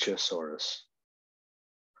 Luchasaurus.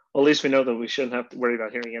 Well, at least we know that we shouldn't have to worry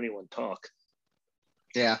about hearing anyone talk.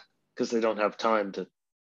 Yeah. Because they don't have time to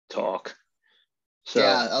talk. So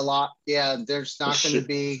a lot. Yeah, there's not going to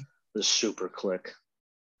be the Super Click.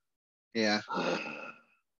 Yeah.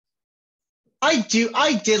 I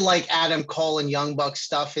did like Adam Cole and Young Bucks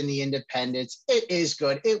stuff in the independents. It is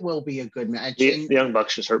good. It will be a good match. The Young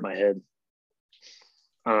Bucks just hurt my head.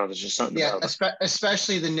 I don't know. There's just something about it.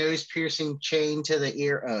 Especially the nose piercing chain to the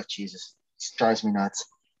ear. Oh, Jesus. It drives me nuts.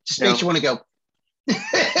 Just makes you want to go,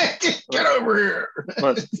 get over here.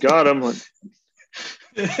 Got him.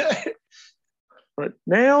 But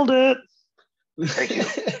nailed it. Thank you.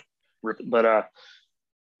 But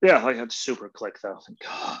like a Super Click though. Thank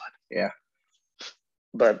God. Yeah.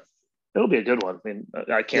 But it'll be a good one. I mean,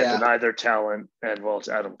 I can't deny their talent, and it's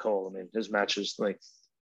Adam Cole. I mean, his matches, like,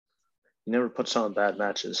 he never puts on bad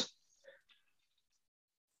matches.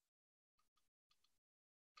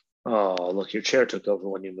 Oh, look, your chair took over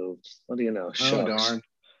when you moved. What do you know? Shucks. Oh, darn.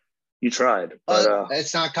 You tried, but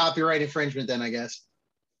it's not copyright infringement then, I guess.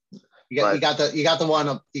 You got the one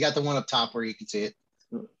up top where you can see it.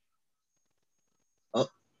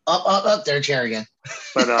 Up there, chair again.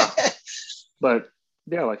 But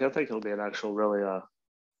yeah, like I think it'll be an actual really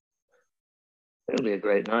it'll be a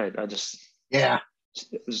great night. I just I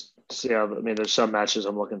mean, there's some matches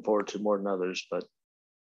I'm looking forward to more than others, but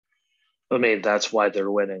I mean that's why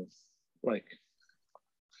they're winning. Like,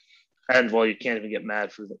 and you can't even get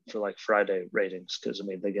mad for like Friday ratings, because I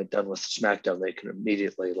mean they get done with SmackDown, they can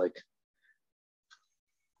immediately like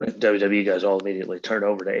WWE guys all immediately turn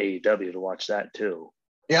over to AEW to watch that too.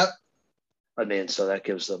 Yep. I mean, so that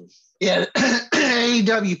gives them. Yeah,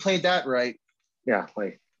 AEW played that right. Yeah,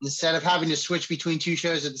 like instead of having to switch between 2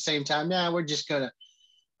 shows at the same time, we're just gonna,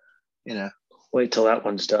 wait till that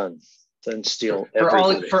one's done, then steal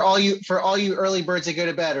for all you early birds that go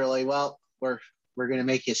to bed early. Well, we're gonna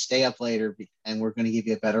make you stay up later, and we're gonna give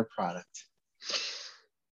you a better product.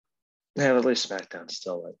 Yeah, at least SmackDown's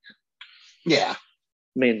still like. Yeah.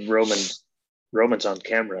 I mean, Roman's on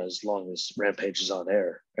camera as long as Rampage is on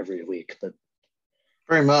air every week, but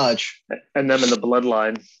pretty much. And them in the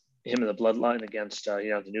Bloodline, him in the Bloodline against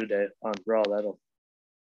the New Day on Raw. That'll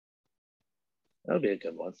be a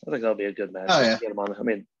good one. I think that'll be a good match. Oh, yeah. To get him on. I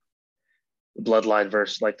mean, the Bloodline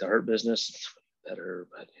versus like the Hurt Business, better,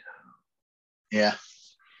 but yeah,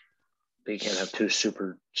 but you can't have two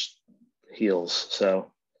super heels.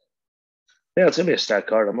 So yeah, it's gonna be a stacked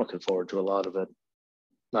card. I'm looking forward to a lot of it.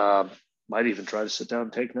 Might even try to sit down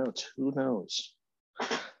and take notes. Who knows?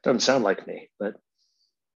 Doesn't sound like me, but at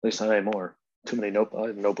least not anymore. Too many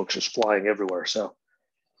notebooks just flying everywhere. So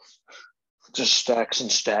just stacks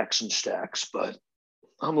and stacks and stacks. But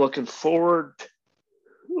I'm looking forward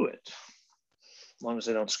to it, as long as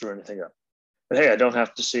they don't screw anything up. But hey, I don't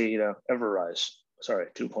have to see Everrise. Sorry,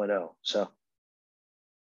 2.0. So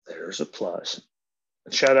there's a plus.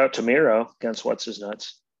 And shout out to Miro against What's His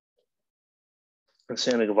Nuts. And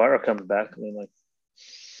Sammy Guevara coming back. I mean,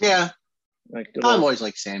 yeah. Good I'm always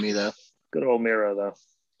like Sammy though. Good old Miro though.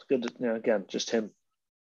 It's good to, again, just him.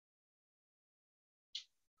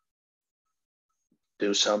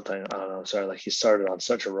 Do something. I don't know. Sorry, like he started on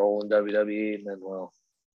such a roll in WWE, and then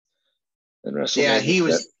WrestleMania. Yeah, he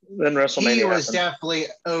was. Then WrestleMania. He was definitely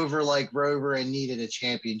over like Rover and needed a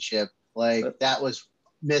championship. Like that was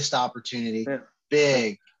missed opportunity. Yeah.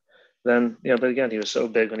 Big. Then but again, he was so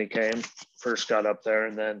big when he first got up there,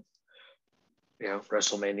 and then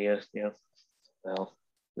WrestleMania. Well,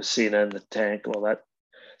 the Cena in the tank. Well, that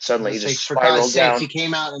suddenly he just spiraled down. He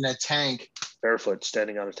came out in a tank, barefoot,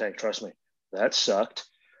 standing on a tank. Trust me, that sucked.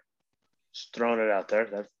 Just throwing it out there.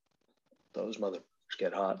 That those mothers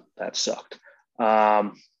get hot. That sucked.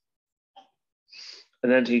 And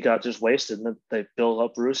then he got just wasted, and then they built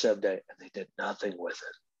up Rusev Day, and they did nothing with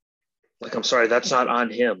it. Like, I'm sorry, that's not on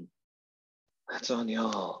him. That's on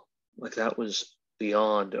y'all. Like, that was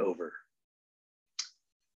beyond over.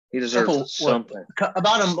 He deserves something.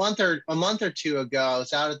 About a month or two ago, I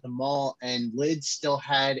was out at the mall, and Lids still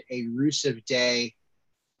had a Rusev Day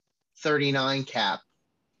 39 cap.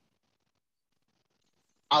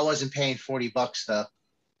 I wasn't paying $40 though.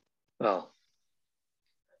 Oh.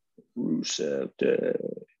 Rusev Day.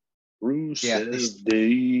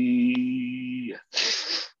 Day.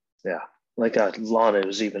 Yeah. Like Lana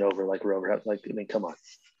was even over like Rover. Like, I mean, come on.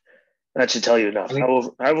 That should tell you enough.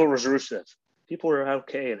 How over was Rusev? People were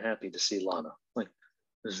okay and happy to see Lana. Like,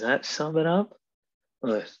 does that sum it up?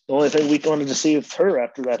 The only thing we wanted to see with her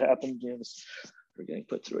after that happened, was her getting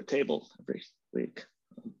put through a table every week,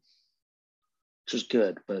 which was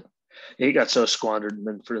good. But he got so squandered, and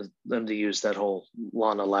then for them to use that whole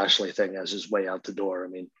Lana Lashley thing as his way out the door, I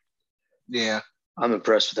mean, yeah, I'm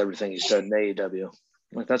impressed with everything he's done in AEW.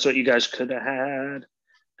 Like, that's what you guys could have had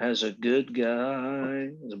as a good guy,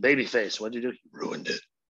 as a babyface. What did you do? You ruined it.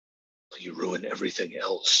 You ruined everything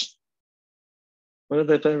else. What did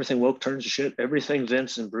they play? Everything woke turns to shit. Everything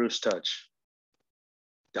Vince and Bruce touch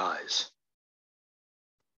dies.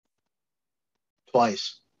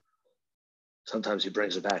 Twice. Sometimes he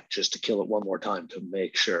brings it back just to kill it one more time to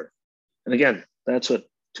make sure. And again, that's what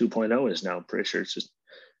 2.0 is now. I'm pretty sure it's just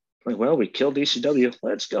like, well, we killed ECW.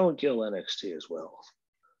 Let's go and kill NXT as well.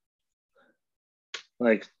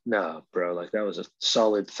 Like, no, bro. Like, that was a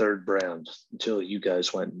solid third brand until you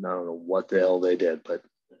guys went, I don't know what the hell they did. But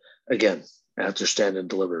again, after Stand and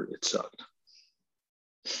Deliver, it sucked.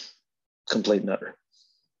 Complete nutter.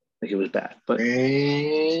 Like, it was bad. But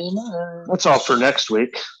that's all for next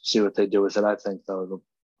week. See what they do with it. I think, though, it'll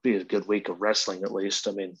be a good week of wrestling at least.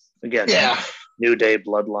 I mean, again, New Day,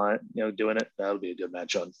 Bloodline, doing it. That'll be a good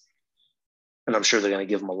match on. And I'm sure they're going to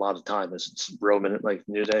give them a lot of time as it's Roman, like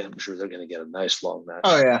New Day. I'm sure they're going to get a nice long match.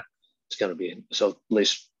 Oh, yeah. It's going to be. So at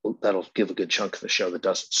least that'll give a good chunk of the show that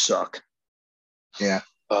doesn't suck. Yeah.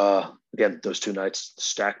 Again, those 2 nights,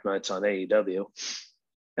 stacked nights on AEW.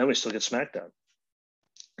 And we still get SmackDown,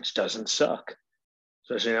 which doesn't suck.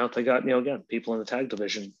 Especially now they got, again, people in the tag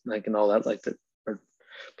division, like, and all that, like, that, or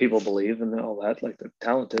people believe and all that, like, they're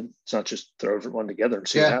talented. It's not just throw everyone together and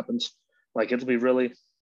see what happens. Like, it'll be really,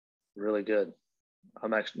 really good.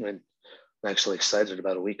 I'm actually excited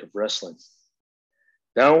about a week of wrestling.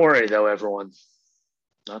 Don't worry, though, everyone.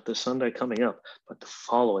 Not this Sunday coming up, but the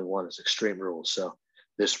following one is Extreme Rules. So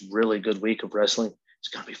this really good week of wrestling is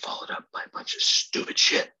going to be followed up by a bunch of stupid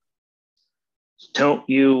shit. Don't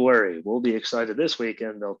you worry. We'll be excited this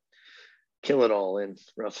weekend. They'll kill it all in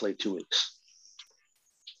roughly 2 weeks.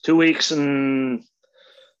 2 weeks, and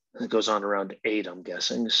it goes on around 8, I'm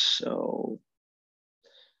guessing. So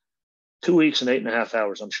 2 weeks and 8.5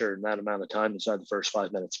 hours, I'm sure, in that amount of time inside the first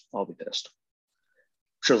 5 minutes, I'll be pissed.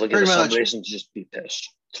 Sure, they'll give Pretty us some much. reason to just be pissed.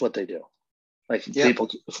 It's what they do. Like Yep. people,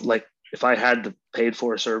 like if I had the paid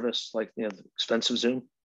for service, like the expensive Zoom,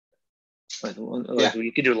 like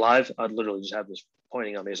you could do live, I'd literally just have this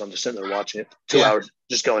pointing on me as I'm just sitting there watching it. 2 hours,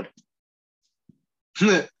 just going.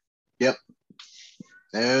 Yep.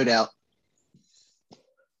 No doubt.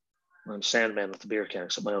 I'm Sandman with the beer can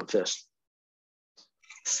except my own fist.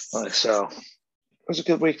 Like, so it was a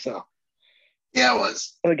good week though. Yeah, it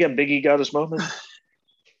was. And again, Biggie got his moment.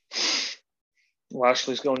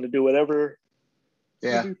 Lashley's going to do whatever.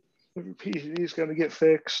 Yeah. Every PCD's going to get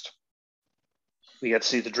fixed. We got to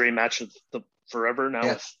see the dream match of the forever now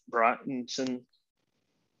with Bronson,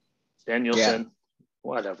 Danielson,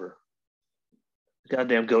 whatever.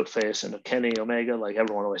 Goddamn goat face and a Kenny Omega, like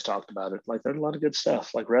everyone always talked about it. Like there's a lot of good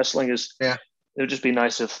stuff. Like wrestling is, it would just be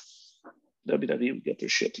nice if WWE would get their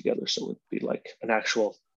shit together so it would be like an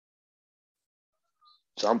actual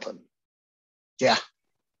something. Yeah.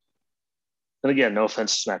 And again, no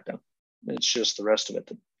offense to SmackDown. It's just the rest of it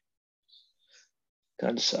that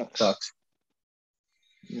kind of sucks.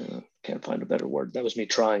 Yeah, can't find a better word. That was me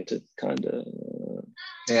trying to kind of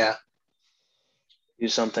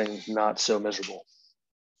use something not so miserable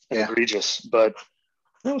and egregious, but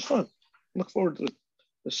that was fun. Look forward to it.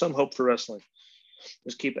 There's some hope for wrestling.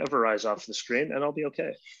 Just keep Everrise off the screen and I'll be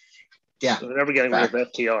okay. Yeah. We're never getting rid of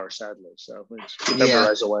FTR, sadly. So please keep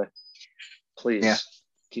Everrise away. Please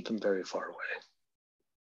keep him very far away.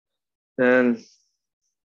 And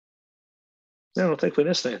I don't think we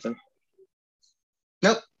missed anything.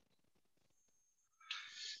 Nope.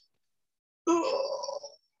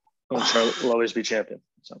 Charlotte will always be champion.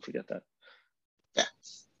 Let's not forget that. Yeah.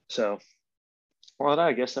 So, well,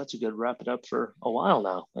 I guess that's a good wrap it up for a while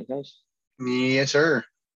now, I guess. Yes, sir.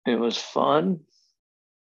 It was fun.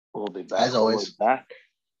 We'll be back. As always.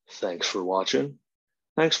 Thanks for watching.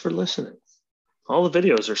 Thanks for listening. All the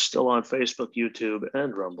videos are still on Facebook, YouTube,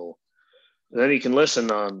 and Rumble. And then you can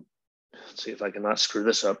listen on, let's see if I cannot screw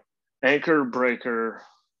this up, Anchor, Breaker,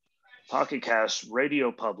 Pocket Cast,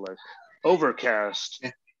 Radio Public, Overcast,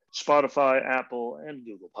 Spotify, Apple, and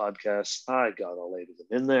Google Podcasts. I got all 8 of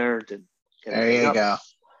them in there. There you go.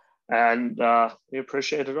 And we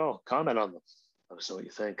appreciate it all. Comment on them. Let us know what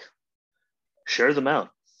you think. Share them out.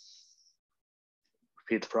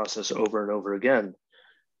 Repeat the process over and over again.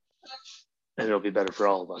 And it'll be better for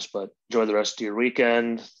all of us. But enjoy the rest of your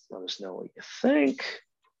weekend. Let us know what you think.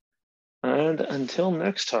 And until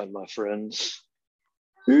next time, my friends,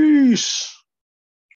 peace.